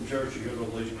the Northern Territory, you've got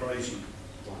all these crazy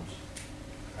ones.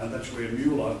 And that's where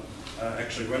Mueller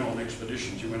actually went on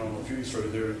expeditions. He went on a few through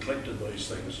there and collected these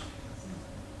things.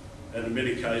 And in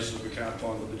many cases we can't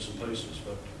find the bits and pieces,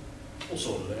 but we'll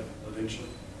sort it out eventually.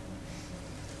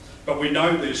 But we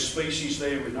know there's species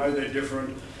there, we know they're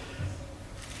different.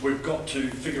 We've got to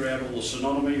figure out all the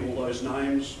synonymy, all those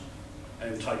names,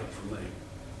 and take it from there.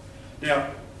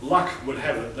 Now, luck would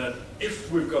have it that if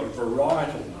we've got a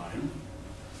varietal name,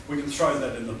 we can throw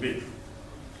that in the bin,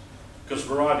 because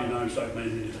variety names don't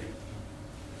mean anything.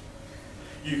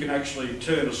 You can actually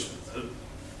turn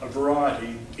a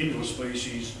variety into a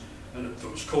species, and if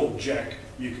it was called Jack,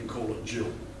 you can call it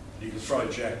Jill. You can throw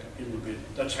Jack in the bin.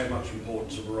 That's how much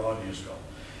importance a variety has got.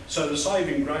 So the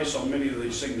saving grace on many of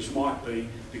these things might be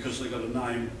because they've got a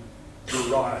name,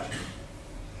 variety.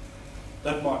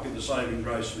 That might be the saving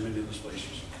grace for many of the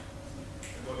species.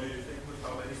 And what do you think with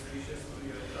how many species do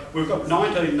you end up? We've got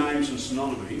 19 names in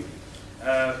synonymy.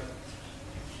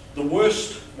 The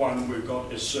worst one we've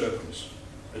got is serpens.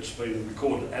 It's been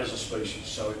recorded as a species,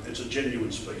 so it's a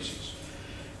genuine species.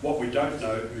 What we don't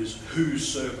know is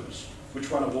who's serpens. Which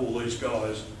one of all these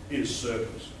guys is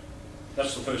serpens?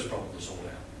 That's the first problem to sort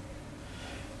out.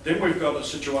 Then we've got a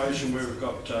situation where we've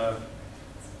got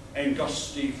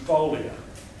angustifolia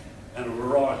and a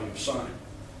variety of same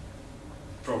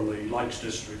from the Lakes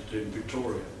District in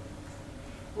Victoria.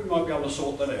 We might be able to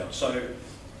sort that out. So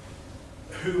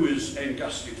who is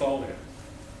angustifolia?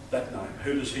 That name,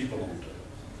 who does he belong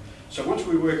to? So once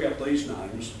we work out these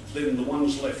names, then the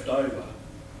ones left over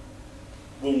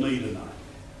will need a name.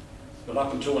 But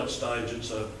up until that stage, it's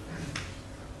a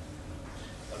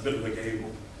bit of a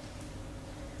gamble.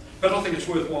 But I think it's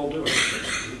worthwhile doing.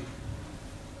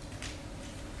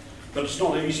 But it's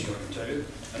not easy, I can tell you,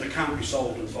 and it can't be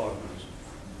solved in 5 minutes.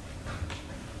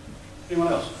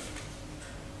 Anyone else?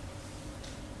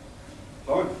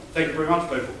 Fine. Thank you very much,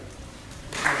 people.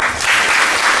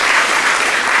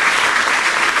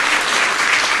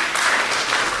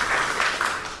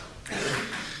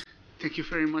 Thank you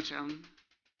very much, Alan.